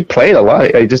 Like, he played a lot.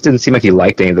 It just didn't seem like he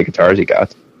liked any of the guitars he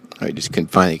got. I just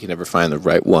couldn't find. He could never find the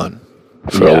right one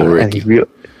for old Ricky.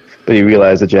 But he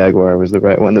realized the Jaguar was the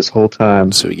right one this whole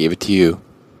time. So he gave it to you.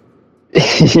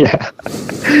 Yeah,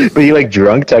 but he like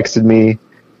drunk texted me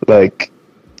like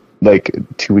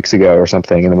 2 weeks ago or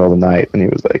something in the middle of the night, and he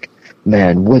was like,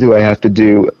 "Man, what do I have to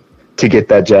do to get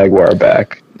that Jaguar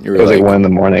back?" It was like 1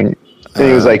 a.m. And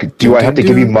he was like, "Do I have to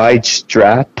give you my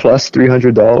strap plus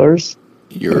 $300?"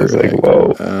 You're I was like,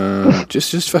 "Whoa!"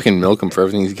 Just fucking milk him for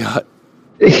everything he's got.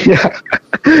 Yeah,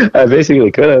 I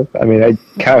basically could have. I mean, I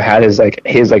kind of had his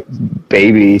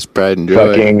baby pride and joy.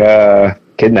 Fucking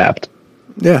kidnapped.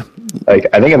 Yeah, like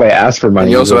I think if I asked for money, and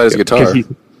he also had his guitar.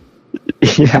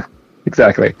 Yeah,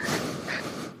 exactly.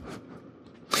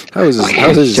 How's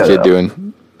this kid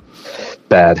doing?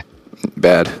 Bad.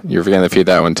 You're forgetting to feed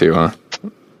that one too, huh?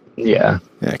 Yeah.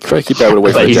 Yeah, try to keep that one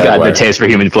away from the But he's Jaguar. got the taste for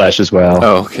human flesh as well.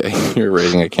 Oh, okay. You're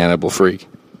raising a cannibal freak.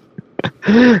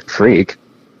 Freak?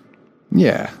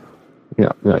 Yeah. You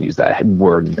know, we don't use that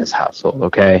word in this household,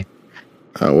 okay?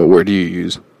 What word do you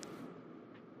use?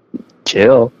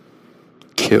 Chill.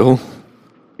 Kill?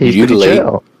 He's Mutilate?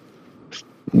 chill.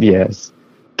 Yes.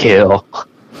 Kill.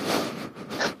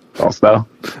 Also.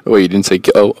 Oh, you didn't say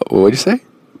kill. Oh, what did you say?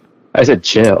 I said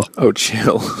chill. Oh,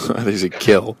 chill. I think you said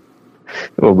kill.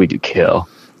 Well, we do kill.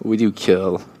 We do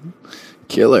kill.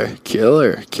 Killer.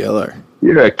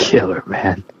 You're a killer,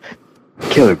 man.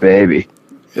 Killer baby.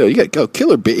 Yo, you got a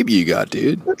killer baby you got,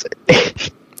 dude.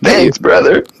 Thanks,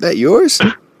 brother. That yours?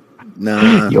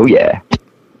 Nah. Oh, yeah.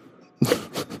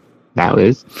 Now it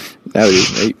is.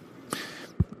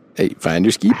 Hey,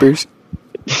 finders keepers.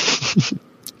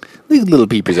 Look at the little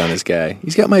peepers on this guy.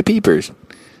 He's got my peepers.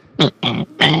 Why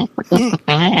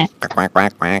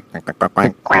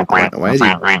is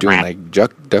he doing like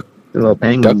duck little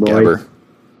penguin duck boy. gabber?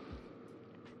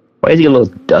 Why is he a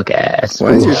little duck ass?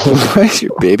 Why is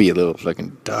your baby a little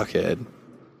fucking duck head?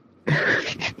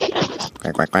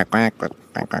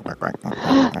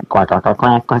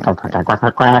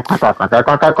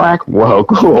 Whoa,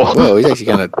 cool. Whoa, he's actually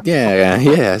kind of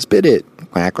yeah. Spit it.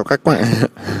 Quack quack quack quack.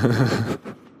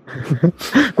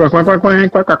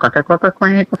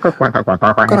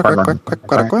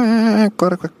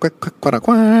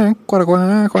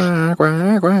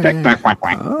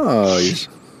 Oh, he's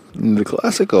the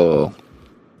classical.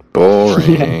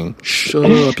 Boring.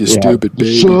 Shut up, you stupid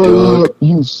baby dog.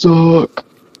 You suck.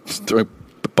 Just throwing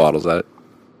bottles at it.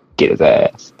 Get his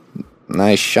ass.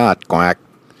 Nice shot, quack.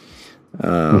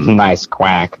 Nice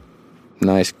quack.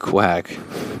 Nice quack.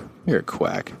 You're a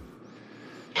quack.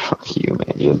 Fuck you,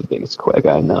 man. You're the biggest quack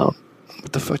I know.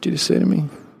 What the fuck did you say to me?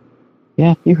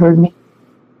 Yeah, you heard me.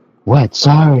 What?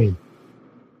 Sorry.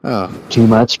 Oh. Too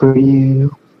much for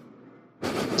you.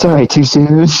 Sorry, too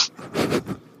soon.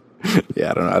 Yeah,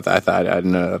 I don't know. I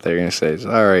didn't know that they were going to say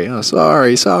sorry. Oh,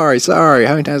 sorry.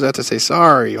 How many times do I have to say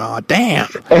sorry? Oh, damn.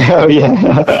 Oh, yeah.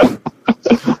 I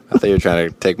thought you were trying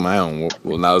to take my own.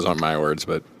 Well, now those aren't my words,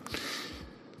 but.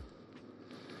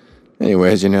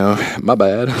 Anyways, my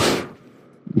bad.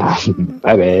 My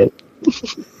bad.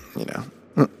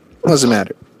 What does it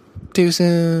matter? Too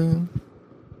soon.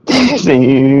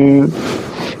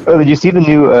 Oh, did you see the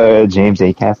new James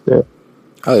Acaster?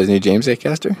 Oh, there's a new James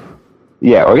Acaster?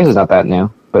 Yeah, well, I guess it's not that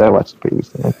new, but I watched it pretty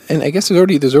recently. And I guess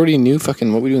there's already a new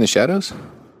fucking What We Do in the Shadows?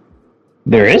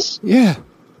 There is? Yeah.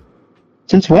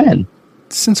 Since when?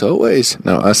 Since always.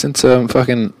 No, since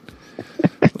fucking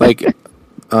like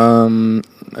I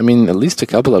mean at least a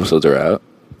couple episodes are out.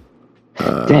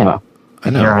 Damn. I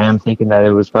know. Here I am thinking that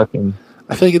it was fucking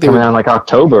I feel like they coming were out in like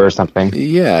October or something.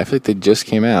 Yeah, I feel like they just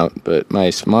came out, but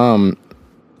my mom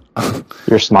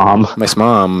Your smom. My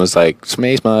mom was like,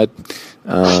 Smace mud.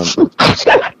 I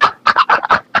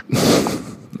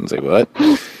was like, what?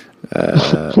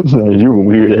 You were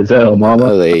weird as hell, mama.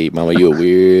 I was like, Mama, you a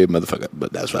weird motherfucker,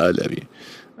 but that's why I love you.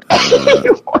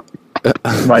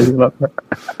 Why you love her?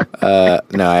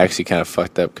 No, I actually kind of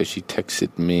fucked up because she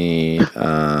texted me,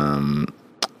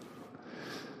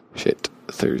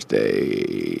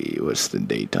 Thursday. What's the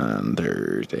date on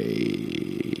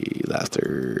Thursday? Last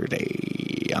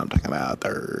Thursday. I'm talking about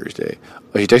Thursday.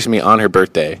 Oh, she texted me on her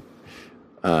birthday.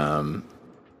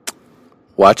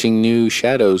 Watching new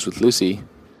Shadows with Lucy.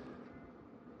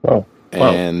 Oh.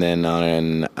 And then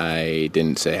I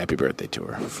didn't say happy birthday to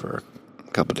her for a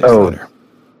couple days later.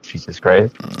 Jesus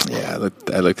Christ. Yeah, I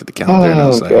looked at the calendar and I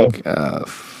was like, oh,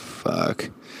 fuck.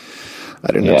 I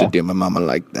didn't have to do my mama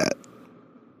like that.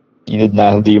 You did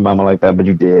not do your mama like that, but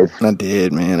you did. I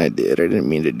did, man. I did. I didn't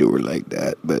mean to do her like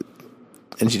that, but...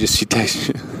 And she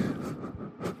texted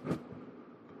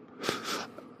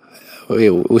me.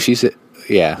 Well, she said...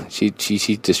 Yeah, she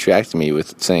distracted me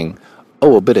with saying,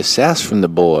 oh, a bit of sass from the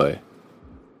boy.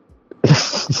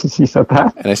 She said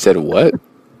that? And I said, what?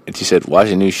 And she said,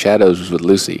 watching New Shadows with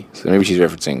Lucy. So maybe she's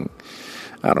referencing...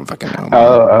 I don't fucking know.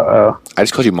 Oh. I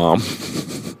just called you mom.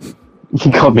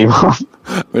 You called me mom?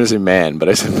 I'm going to say man, but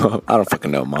I said mom. I don't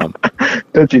fucking know, mom.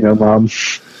 Don't you know, mom?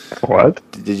 What?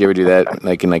 Did you ever do that,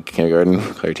 like in kindergarten?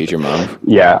 Call your teacher mom?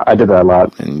 Yeah, I did that a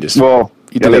lot. And just... Well,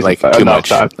 you did it like too much.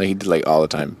 Like you did like all the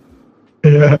time.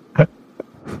 Yeah.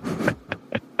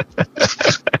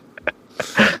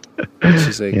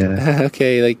 She's like,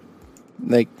 okay,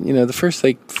 like the first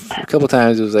a couple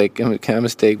times it was like kind of a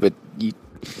mistake, but you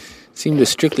seem to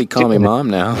strictly call me mom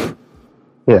now.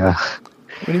 Yeah.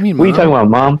 What do you mean, Mom? What are you talking about,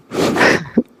 mom?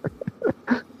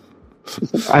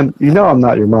 I'm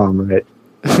not your mom, right?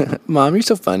 Mom, you're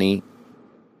so funny.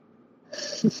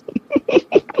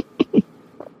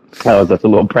 Oh, that's a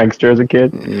little prankster as a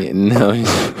kid? Yeah, no.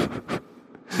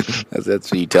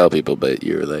 That's what you tell people, but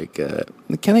you're like,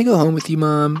 can I go home with you,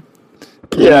 Mom?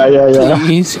 Yeah.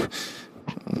 Please?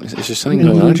 Is there something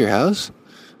going on at your house?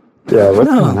 Yeah, what's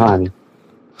going on?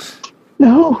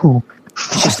 No.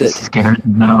 It's just that... scared.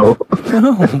 No.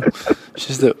 It's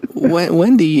just that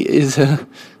Wendy is,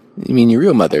 you mean your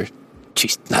real mother?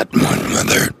 She's not my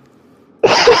mother.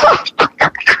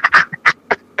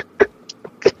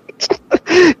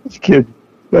 This kid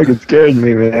fucking scared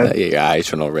me, man. Your eyes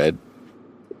turn all red.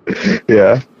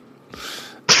 Yeah.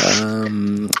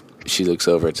 she looks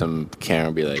over at some camera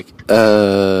and be like,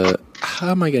 how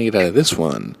am I gonna get out of this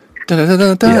one? Join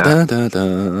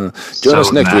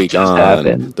us next week on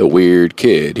The Weird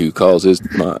Kid Who Calls His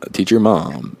Teacher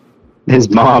Mom. His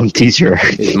mom teacher.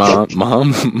 His mom.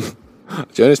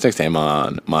 Join us next time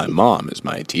on My Mom Is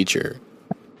My Teacher.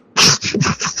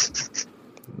 This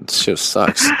show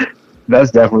sucks.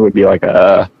 That definitely would be like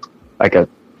a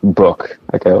book,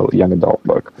 like a young adult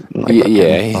book. Like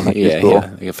yeah, like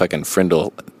a fucking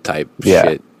Frindle type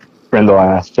shit. Frindle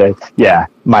ass shit. Yeah,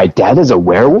 my dad is a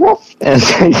werewolf, and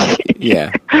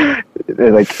yeah,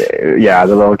 the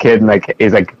little kid, and like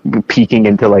is like peeking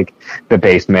into like the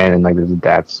basement, and like his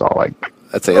dad's all like,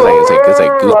 it's like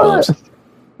Goosebumps.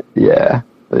 Yeah,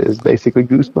 it's basically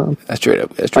Goosebumps. That's straight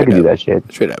up. I can do that shit.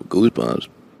 Straight up Goosebumps.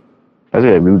 That's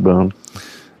it, Goosebumps.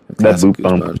 That's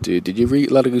Goosebumps, dude. Did you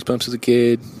read a lot of Goosebumps as a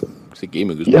kid? It's a game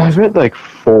of Goosebumps. Yeah, I read like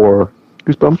 4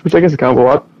 Goosebumps, which I guess is kind of a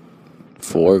lot.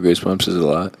 4 Goosebumps is a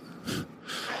lot.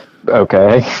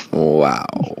 Okay. Wow.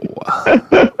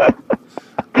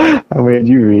 How many did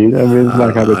you read? I mean, it's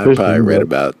not competition. I probably read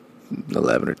about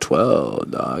 11 or 12,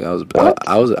 dog. I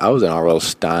was an R.L.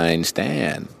 Stein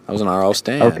stan. I was an R.L.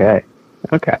 stan. Okay.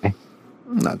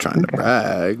 I'm not trying to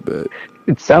brag, but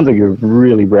it sounds like you're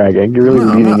really bragging. You're really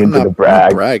leaning into the brag. I'm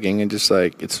not bragging, and just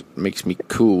like it makes me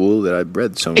cool that I've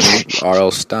read so many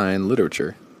R.L. Stein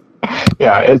literature.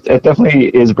 Yeah, it definitely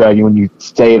is bragging when you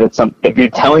say that if you're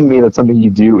telling me that something you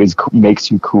do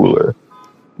makes you cooler.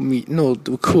 No,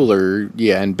 cooler,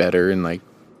 yeah, and better, and like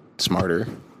smarter,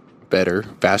 better,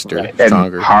 faster, right.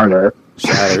 Stronger, and harder,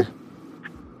 sadder,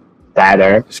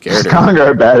 scarier,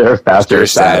 stronger, better, faster,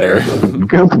 sadder.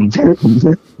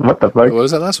 What the fuck? What was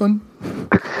that last one?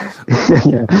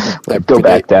 Yeah. Go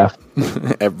back, Daft.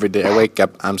 Every day I wake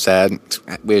up, I'm sad.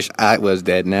 I wish I was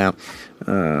dead now.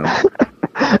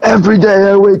 Every day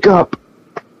I wake up.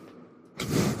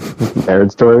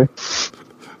 Marriage Story.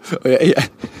 Oh, yeah.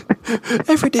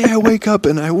 Every day I wake up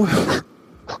and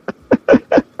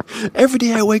every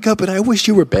day I wake up and I wish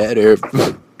you were better.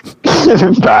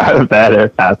 Better,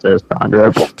 faster,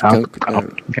 stronger. That's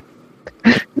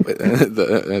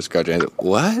Carter.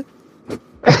 What?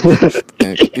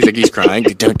 He's crying.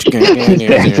 He's doing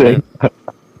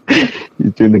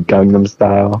the Gangnam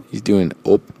Style. He's doing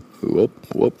whoop.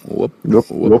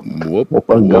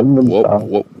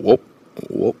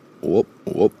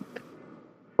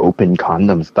 Open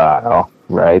condom style,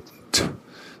 right?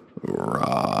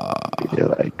 Raw. You're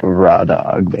like raw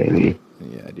dog, baby.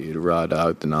 Yeah, dude, raw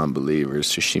dog, the non-believers,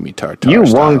 sashimi tartar. You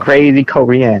style. one crazy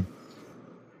Korean.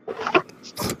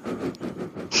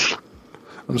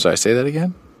 I'm sorry, say that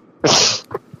again?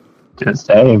 Just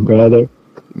saying, brother.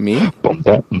 Me? Oh,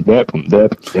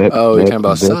 you're talking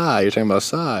about Psy. You're talking about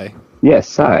Psy. Yes,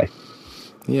 Psy.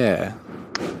 Yeah.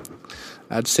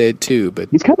 I'd say it too, but...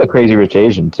 He's kind of a crazy rich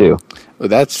Asian, too. Well,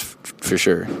 that's for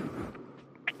sure.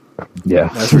 Yeah.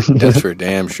 That's for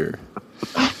damn sure.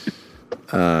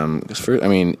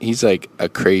 He's like a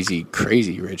crazy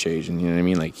rich Asian, you know what I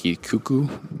mean? Like, he's cuckoo.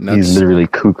 Nuts. He's literally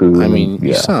cuckoo. I mean,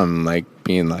 you saw him, like,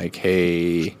 being like,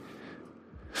 hey...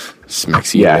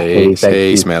 Smexy ladies.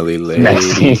 Hey, smelly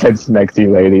ladies. He said smexy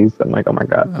ladies. I'm like, oh my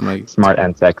god. I'm like, smart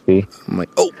and sexy. I'm like,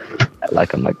 oh. I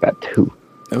like him like that too.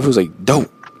 It was like dope.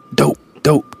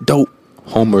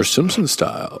 Homer Simpson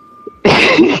style.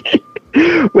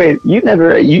 Wait, you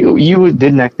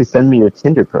didn't actually send me your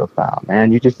Tinder profile,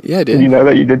 man. You just I did. You know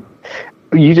that you did.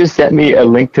 You just sent me a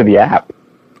link to the app.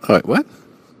 Oh, wait, what?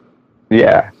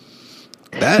 Yeah.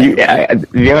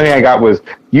 The only thing I got was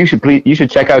you should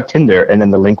check out Tinder, and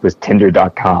then the link was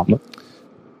tinder.com.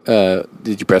 Did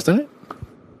you press on it?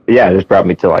 Yeah, it just brought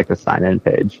me to like the sign in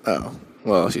page. Oh,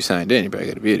 well, if you signed in, you probably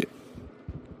gotta beat it.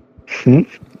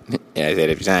 Yeah, I said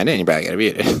if you signed in, you probably gotta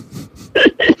beat it.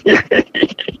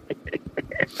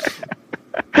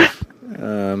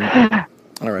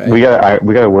 All right. We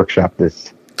gotta workshop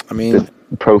this. I mean, this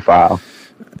profile.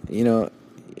 You know,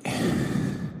 I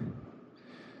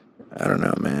don't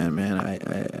know, man.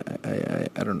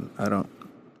 I don't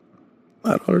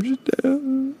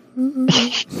understand.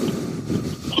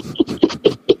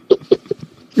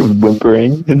 You're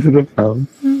whimpering into the phone.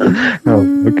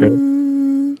 Oh, okay.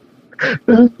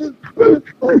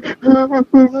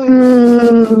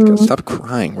 Stop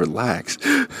crying. Relax.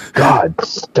 God,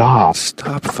 stop.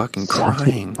 Stop fucking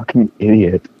crying. Fucking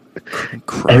idiot.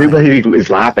 Everybody is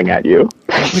laughing at you.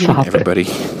 Everybody.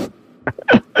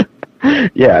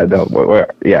 Yeah, no,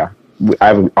 yeah. I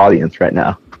have an audience right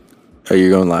now. Are you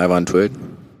going live on Twitch?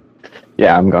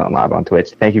 Yeah, I'm going live on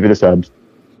Twitch. Thank you for the subs.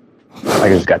 I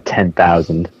just got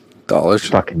 $10,000.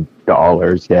 Fucking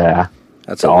dollars, yeah.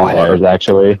 That's all hairs,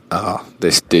 actually. Oh,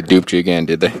 they duped you again,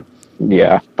 did they?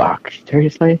 Yeah, fuck.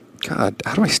 Seriously? God,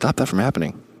 how do I stop that from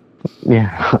happening?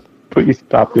 Yeah. Please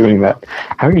stop doing that.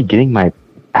 How are you getting my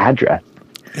address?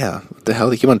 Yeah, what the hell?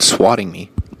 They keep on swatting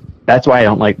me. That's why I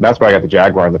don't like. That's why I got the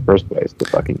Jaguar in the first place, to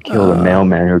fucking kill the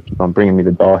mailman who keep on bringing me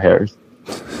the doll hairs.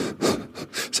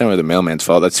 It's not really the mailman's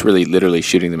fault. That's really literally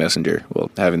shooting the messenger.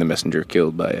 Well, having the messenger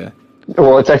killed by a...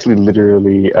 Well, it's actually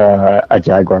literally a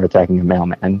Jaguar attacking a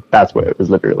mailman. That's what it was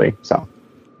literally. So.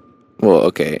 Well,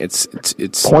 okay, it's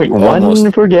point almost,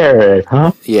 1 for Garrett,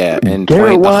 huh? Yeah, and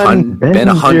Garrett point Ben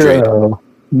 100.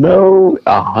 No,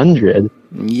 100.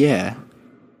 Yeah.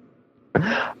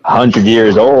 100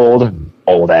 years old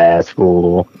ass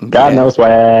fool. Got no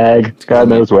swag. Got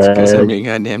no swag. Because I'm your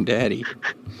goddamn daddy.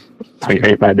 Oh, you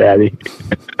ain't my daddy.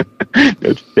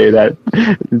 Don't say that.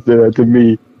 You say that to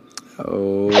me.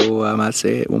 Oh, I might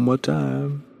say it one more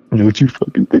time. What you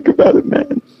fucking think about it,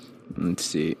 man? Let's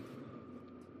see.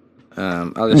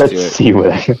 I'll just do it. Let's see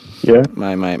what I... Yeah?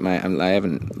 I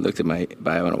haven't looked at my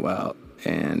bio in a while,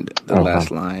 and the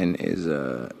last line is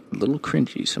a little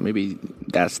cringy, so maybe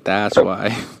that's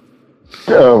why.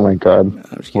 Oh my god.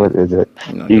 What is it?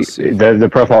 The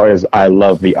profile is I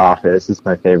love The Office. It's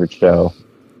my favorite show.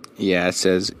 Yeah, it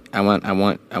says I want to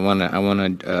pay I'm him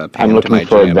to my looking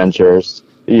for gym. adventures.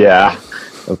 Yeah.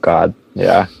 Oh god.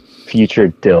 Yeah. Future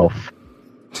DILF.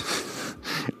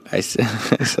 I saw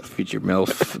Future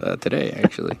MILF today,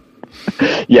 actually.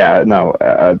 Yeah, no,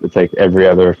 it's like every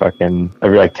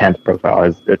 10th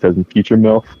profile it says Future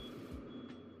MILF.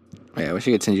 Yeah, I wish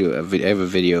I could send you a video. I have a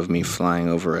video of me flying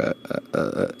over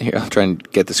here, I'll try and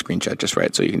get the screenshot just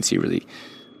right so you can see really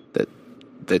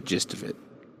the gist of it.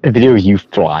 A video of you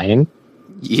flying?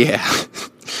 Yeah.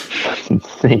 That's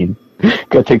insane.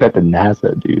 Gotta take that to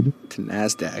NASA, dude. To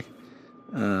NASDAQ.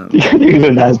 You gotta take it to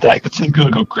NASDAQ. It's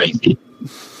gonna go crazy.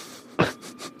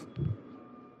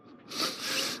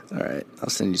 All right, I'll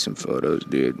send you some photos,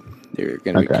 dude. They're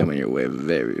gonna be coming your way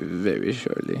very, very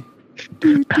shortly.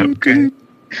 Okay.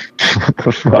 What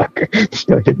the fuck?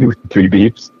 You hit me with 3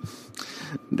 beeps?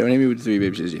 Don't hit me with 3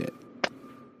 beeps just yet.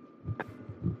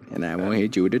 And I won't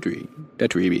hit you with the 3 beeps. The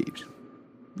 3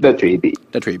 beeps.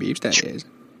 The 3 beeps, that is.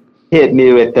 Hit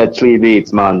me with the 3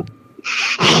 beeps, man.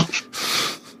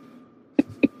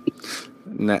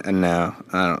 No,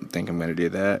 I don't think I'm gonna do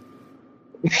that.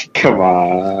 Come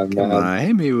on, man. Come on,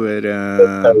 hit me with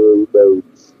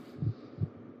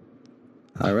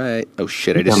All right. Oh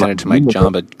shit! I just sent it to my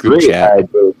Jamba group chat.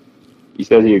 You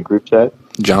said your group chat?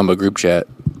 Jamba group chat.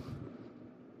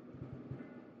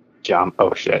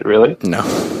 Oh shit! Really? No.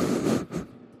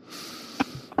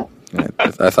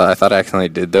 I thought I accidentally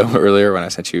did though earlier when I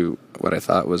sent you what I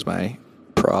thought was my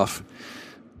prof.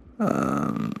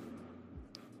 I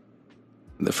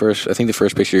think the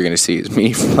first picture you're going to see is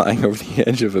me flying over the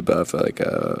edge of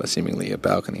seemingly a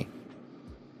balcony.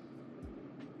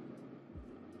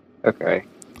 Okay.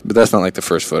 But that's not like the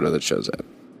first photo that shows up.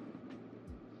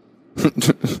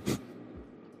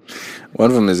 One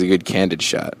of them is a good candid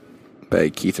shot by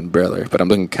Keith and Breller, but I'm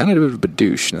looking kind of a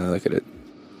douche now I look at it.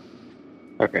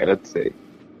 Okay, let's see.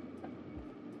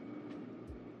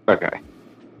 Okay.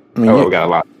 I mean, we got a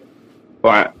lot.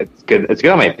 Well, it's good. It's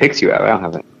good on my pics you have. I don't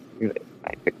have any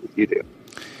pictures you do.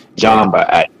 Jamba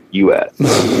at US.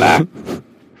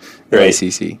 Right.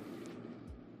 ACC.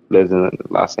 Lives in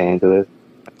Los Angeles.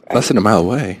 Okay. Less than a mile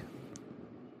away.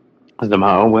 Less than a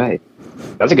mile away.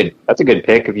 That's a good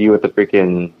pic of you at the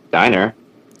freaking diner.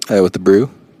 With the brew?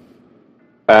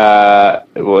 Well,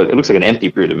 it looks like an empty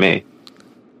brew to me.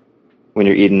 When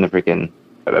you're eating the freaking...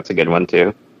 Oh, that's a good one,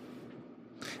 too.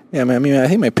 Yeah, I mean, I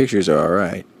think my pictures are all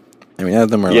right. I mean, none of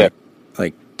them are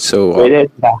like so...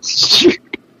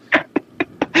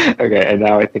 Okay, and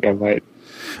now I think I might...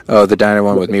 Oh, the diner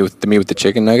one with me with the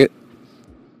chicken nugget?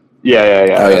 Yeah.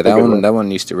 Oh, yeah, that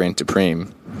one used to reign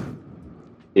supreme.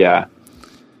 Yeah.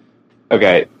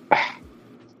 Okay,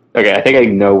 I think I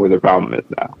know where the problem is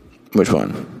now. Which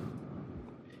one?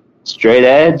 Straight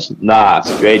edge? Nah,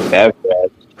 straight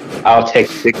beverage. I'll take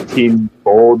 16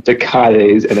 bold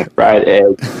Tecates and a fried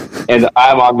egg, and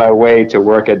I'm on my way to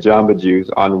work at Jamba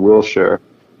Juice on Wilshire.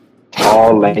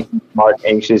 Tall, lanky, smart,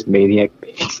 anxious, maniac.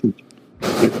 That's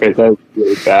really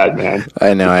bad, man.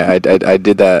 I know. I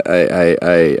did that.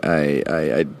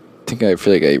 I think I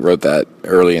feel like I wrote that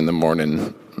early in the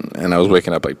morning, and I was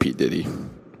waking up like Pete Diddy.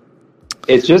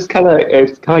 It's just kind of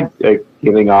like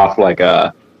giving off like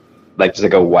a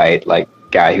white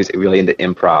guy who's really into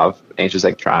improv and he's just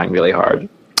like trying really hard.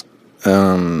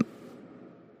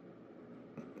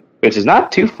 Which is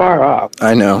not too far off.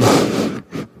 I know.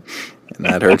 And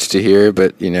that hurts to hear,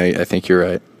 but I think you're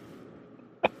right.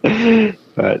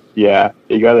 But yeah,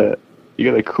 you gotta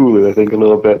cool it, I think, a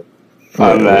little bit.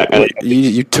 on that.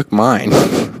 You took mine.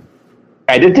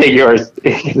 I did take yours.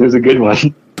 It was a good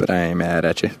one. But I ain't mad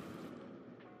at you.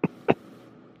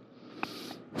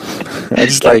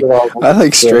 I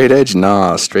like straight edge.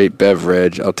 Nah, straight bev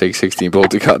reg. I'll take 16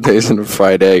 Bolticottés and a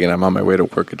fried egg, and I'm on my way to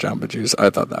work at Jamba Juice. I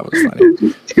thought that was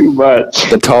funny. Too much.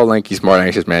 The tall, lanky, smart,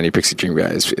 anxious man, he pixie dream guy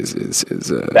is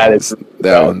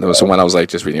that one. That was the one I was like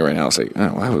just reading right now. I was like,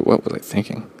 oh, what was I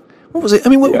thinking? What was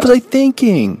I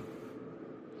thinking?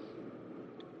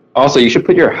 Also, you should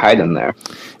put your height in there.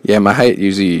 Yeah, my height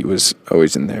usually was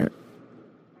always in there.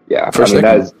 Yeah,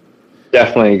 that is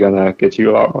definitely gonna get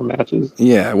you a lot more matches.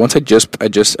 Yeah, once I just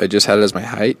had it as my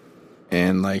height,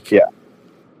 and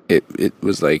it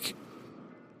was like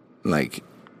I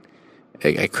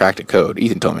cracked a code.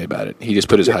 Ethan told me about it. He just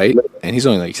put his height, and he's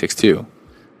only like 6'2".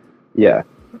 Yeah,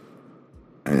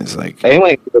 and it's like I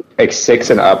think like 6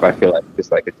 and up. I feel like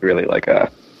it's really like a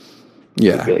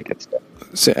really good stuff.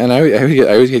 So, and I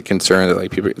always get concerned that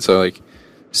like people 6'6".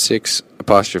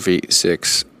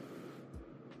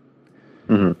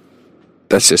 Mm-hmm.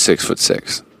 That's just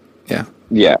 6'6". Yeah.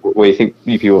 Yeah. What do you think?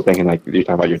 People thinking like you're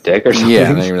talking about your dick or something? Yeah,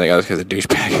 and then you're like, oh, this guy's a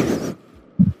douchebag.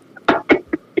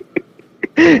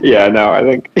 Yeah. No, I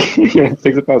think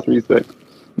 6'3".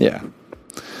 Yeah.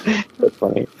 That's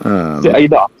funny. I'm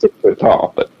 6 foot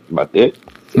tall, but my dick.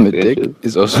 My dick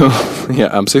is also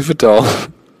I'm 6 foot tall.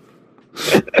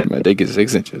 My dick is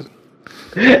 6 inches.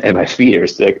 And my feet are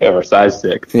size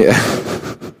 6. Yeah.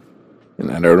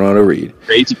 And I don't know how to read.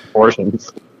 Crazy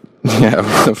proportions. Yeah,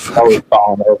 what the fuck? Always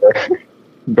falling over.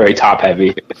 Very top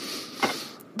heavy.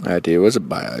 Dude, what's a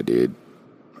bio, dude?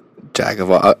 Jack of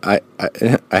all. I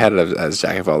had it as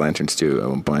Jack of all lanterns too at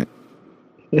one point.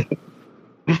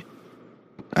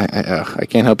 I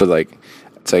can't help it. Like,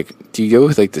 it's like, do you go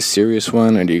with like the serious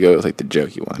one or do you go with like the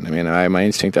jokey one? I mean, my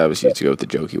instinct obviously is to go with the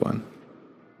jokey one.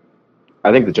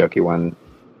 I think the jokey one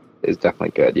is definitely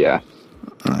good. Yeah.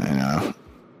 I know.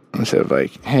 Instead of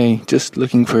like, hey, just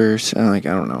looking for, like,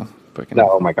 I don't know. No,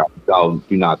 oh my god. No,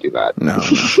 do not do that. No,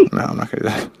 I'm not going to do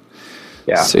that.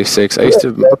 Yeah. 6'6". I used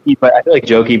to. Jokey, but I feel like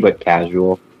jokey, but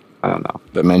casual. I don't know.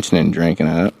 But mentioning drinking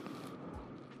it.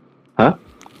 Huh?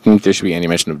 I think there should be any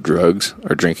mention of drugs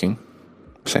or drinking.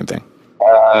 Same thing.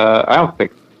 I don't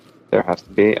think there has to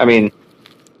be. I mean,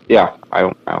 yeah, I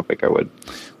don't think I would.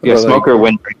 Yeah, smoker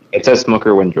when drinking. It says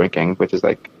smoker when drinking, which is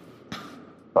like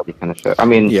probably kind of shit. I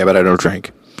mean, yeah, but I don't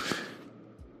drink.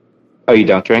 Oh, you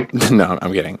don't drink? No,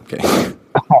 I'm kidding.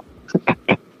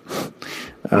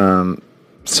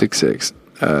 6'6".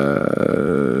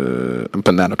 I'm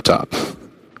putting that up top.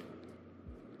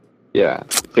 Yeah,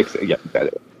 6. Yeah,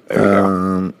 better. There we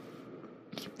go.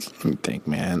 Let me think,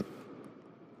 man.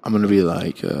 I'm gonna be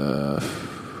like, I've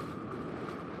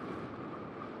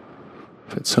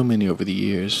had so many over the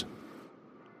years.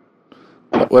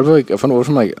 What if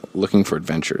I'm like looking for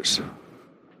adventures?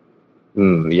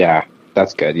 Yeah,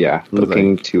 that's good. Yeah,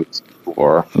 looking to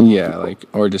explore. Yeah, like,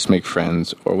 or just make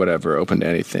friends or whatever, open to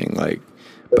anything. Like,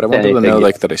 but I want people to know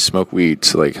like that I smoke weed.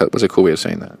 So like, what's a cool way of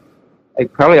saying that?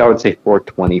 Like, probably I would say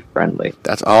 420 friendly.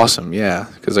 That's awesome. Yeah,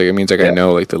 because like it means like I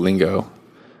know like the lingo.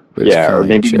 Yeah, or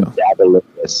maybe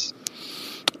dabalicious.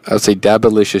 I would say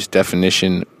dabalicious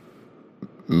definition.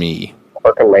 Me.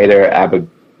 Percolator,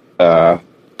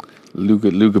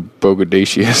 Luga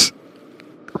Bogadacious.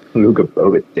 Luga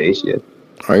Bogadacious.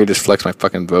 Or you just flex my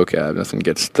fucking vocab. Nothing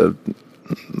gets the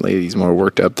ladies more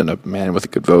worked up than a man with a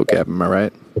good vocab. Am I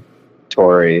right?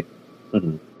 Tory.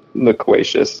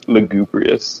 Loquacious.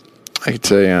 Lugubrious. I could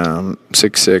say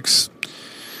 6'6".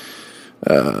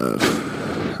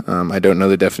 I don't know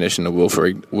the definition of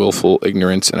willful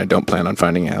ignorance, and I don't plan on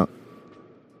finding out.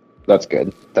 That's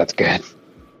good. That's good.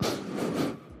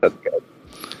 That's good.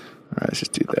 All right, let's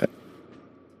just do that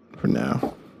for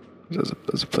now.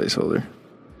 As a placeholder.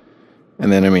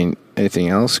 And then, I mean, anything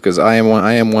else? Because I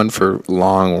am one for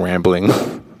long rambling.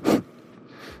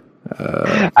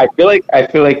 I feel like I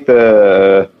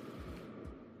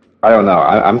don't know.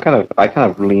 I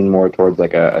kind of lean more towards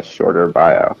like a shorter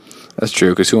bio. That's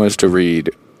true. Because who wants to read?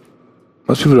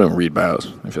 Most people don't read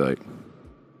bios. I feel like.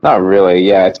 Not really.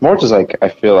 Yeah, it's more just like I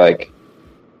feel like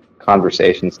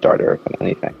conversation starter than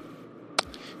anything.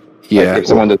 Yeah. Like if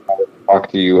someone doesn't want to talk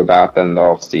to you about, then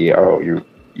they'll see, oh, you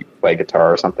play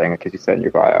guitar or something because you said in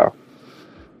your bio.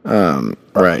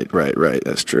 Right.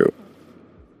 That's true.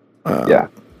 Yeah.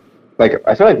 Like,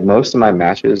 I feel like most of my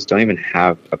matches don't even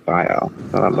have a bio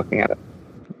when I'm looking at it.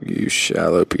 You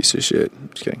shallow piece of shit.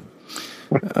 Just kidding.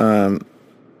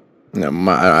 No,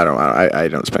 I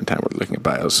don't spend time looking at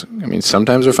bios. I mean,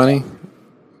 sometimes they're funny,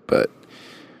 but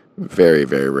very,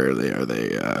 very rarely are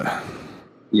they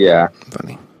yeah.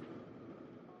 funny.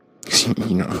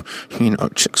 You know,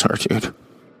 chicks are, dude.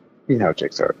 You know,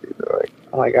 chicks are, dude. They're like,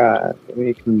 oh my god, be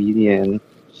a comedian.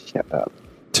 Shut up.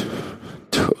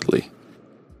 Totally.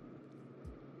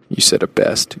 You said it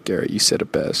best, Garrett. You said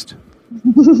it best.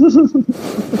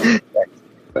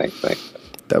 Thanks.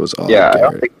 That was all. Yeah,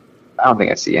 Garrett. I don't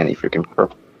think I see any freaking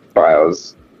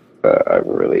profiles that are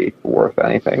really worth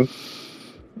anything.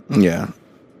 Yeah,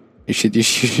 you should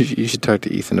talk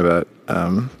to Ethan about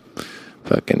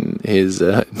fucking his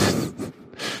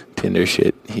Tinder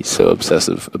shit. He's so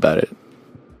obsessive about it.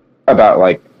 About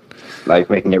like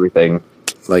making everything.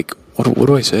 Like what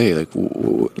do I say?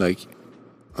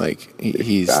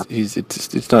 He's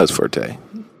it's not his forte.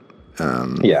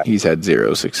 Yeah. He's had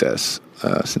zero success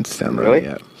since downloading Really?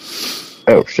 the app.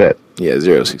 Oh shit. Yeah,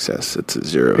 zero success. It's a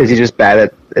zero. Is he just bad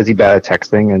at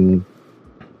texting, and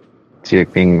is he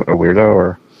like being a weirdo,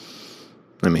 or?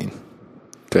 I mean,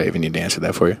 do I even need to answer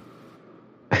that for you?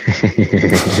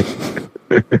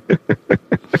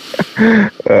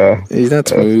 He's not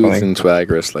smooth and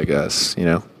swaggerous like us, you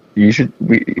know. You should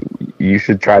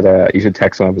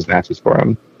text one of his matches for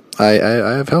him. I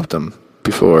have helped him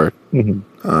before.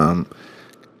 Mm-hmm.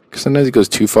 Cause sometimes he goes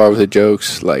too far with the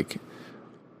jokes, like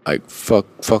fuck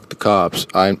the cops.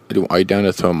 Are you down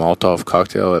to throw a Molotov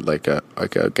cocktail at like a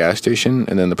gas station?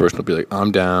 And then the person will be like,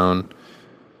 I'm down.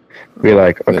 Be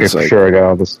like, okay, for sure, I got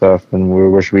all this stuff, and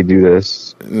where should we do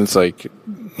this? And it's like,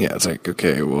 yeah, it's like,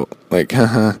 okay, well, like,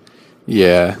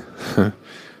 yeah,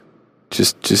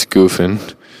 just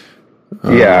goofing.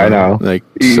 Yeah, I know. Like,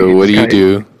 so what do you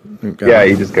do? Yeah,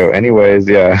 you just go, anyways,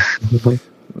 yeah.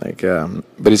 Like,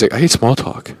 but he's like, I hate small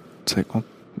talk. It's like, well,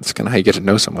 it's kind of how you get to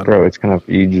know someone. Bro, it's kind of,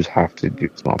 you just have to do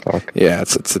small talk. Yeah,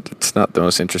 it's not the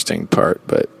most interesting part,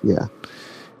 but yeah.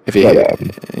 If you,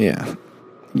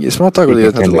 yeah, small talk really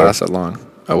doesn't have to last that long.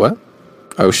 Oh, what?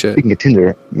 Oh, shit. Speaking of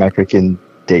Tinder, my freaking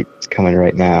date's coming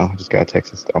right now. I just got a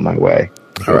text on my way.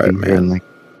 All right, man. In like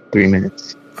 3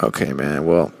 minutes. Okay, man.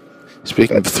 Well,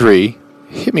 speaking of 3,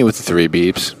 hit me with the 3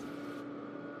 beeps.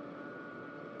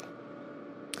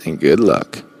 And good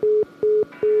luck.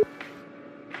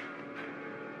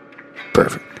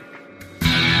 Perfect.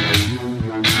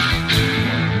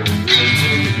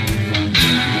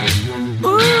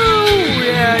 Ooh,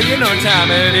 yeah, you know what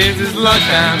time it is. It's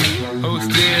lunchtime.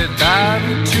 Hosted by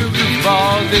the two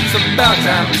goofballs. It's about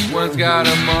time. One's got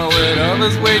a mullet,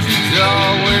 others way too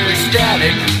tall. We're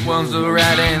ecstatic. One's a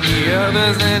rat and the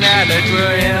other's an addict.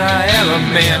 We're in our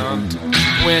element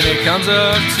when it comes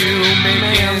up to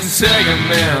making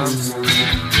segments.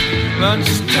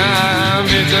 Lunchtime,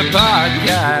 it's a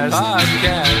podcast.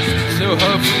 So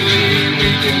hopefully we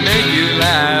can make you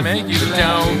laugh. But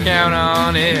don't count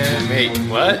on it. Wait,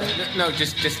 what? No,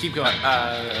 just keep going.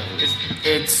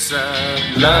 It's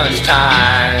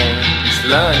Lunchtime. It's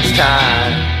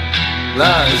lunchtime.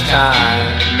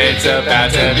 Lunchtime. It's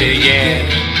about to begin.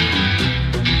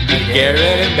 Garrett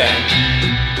and Ben.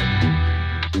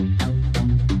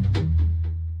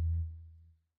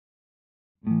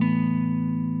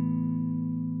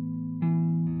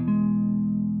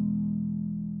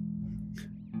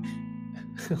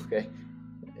 Okay.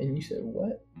 And you said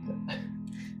what?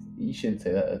 You shouldn't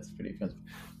say that. That's pretty offensive.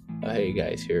 Hey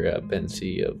guys, here Ben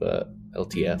C of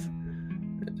LTF,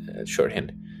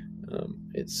 shorthand.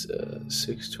 It's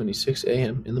 6:26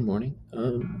 a.m. in the morning,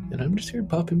 and I'm just here to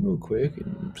pop in real quick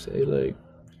and say, like,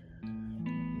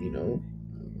 you know,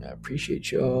 I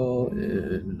appreciate y'all,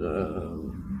 and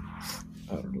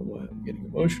I don't know why I'm getting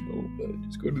emotional, but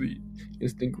just go to the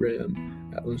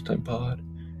Instagram at Lunchtime Pod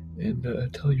and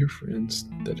tell your friends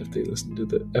that if they listen to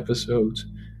the episodes,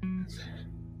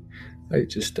 I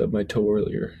just stubbed my toe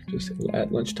earlier. Just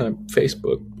at Lunchtime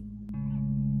Facebook.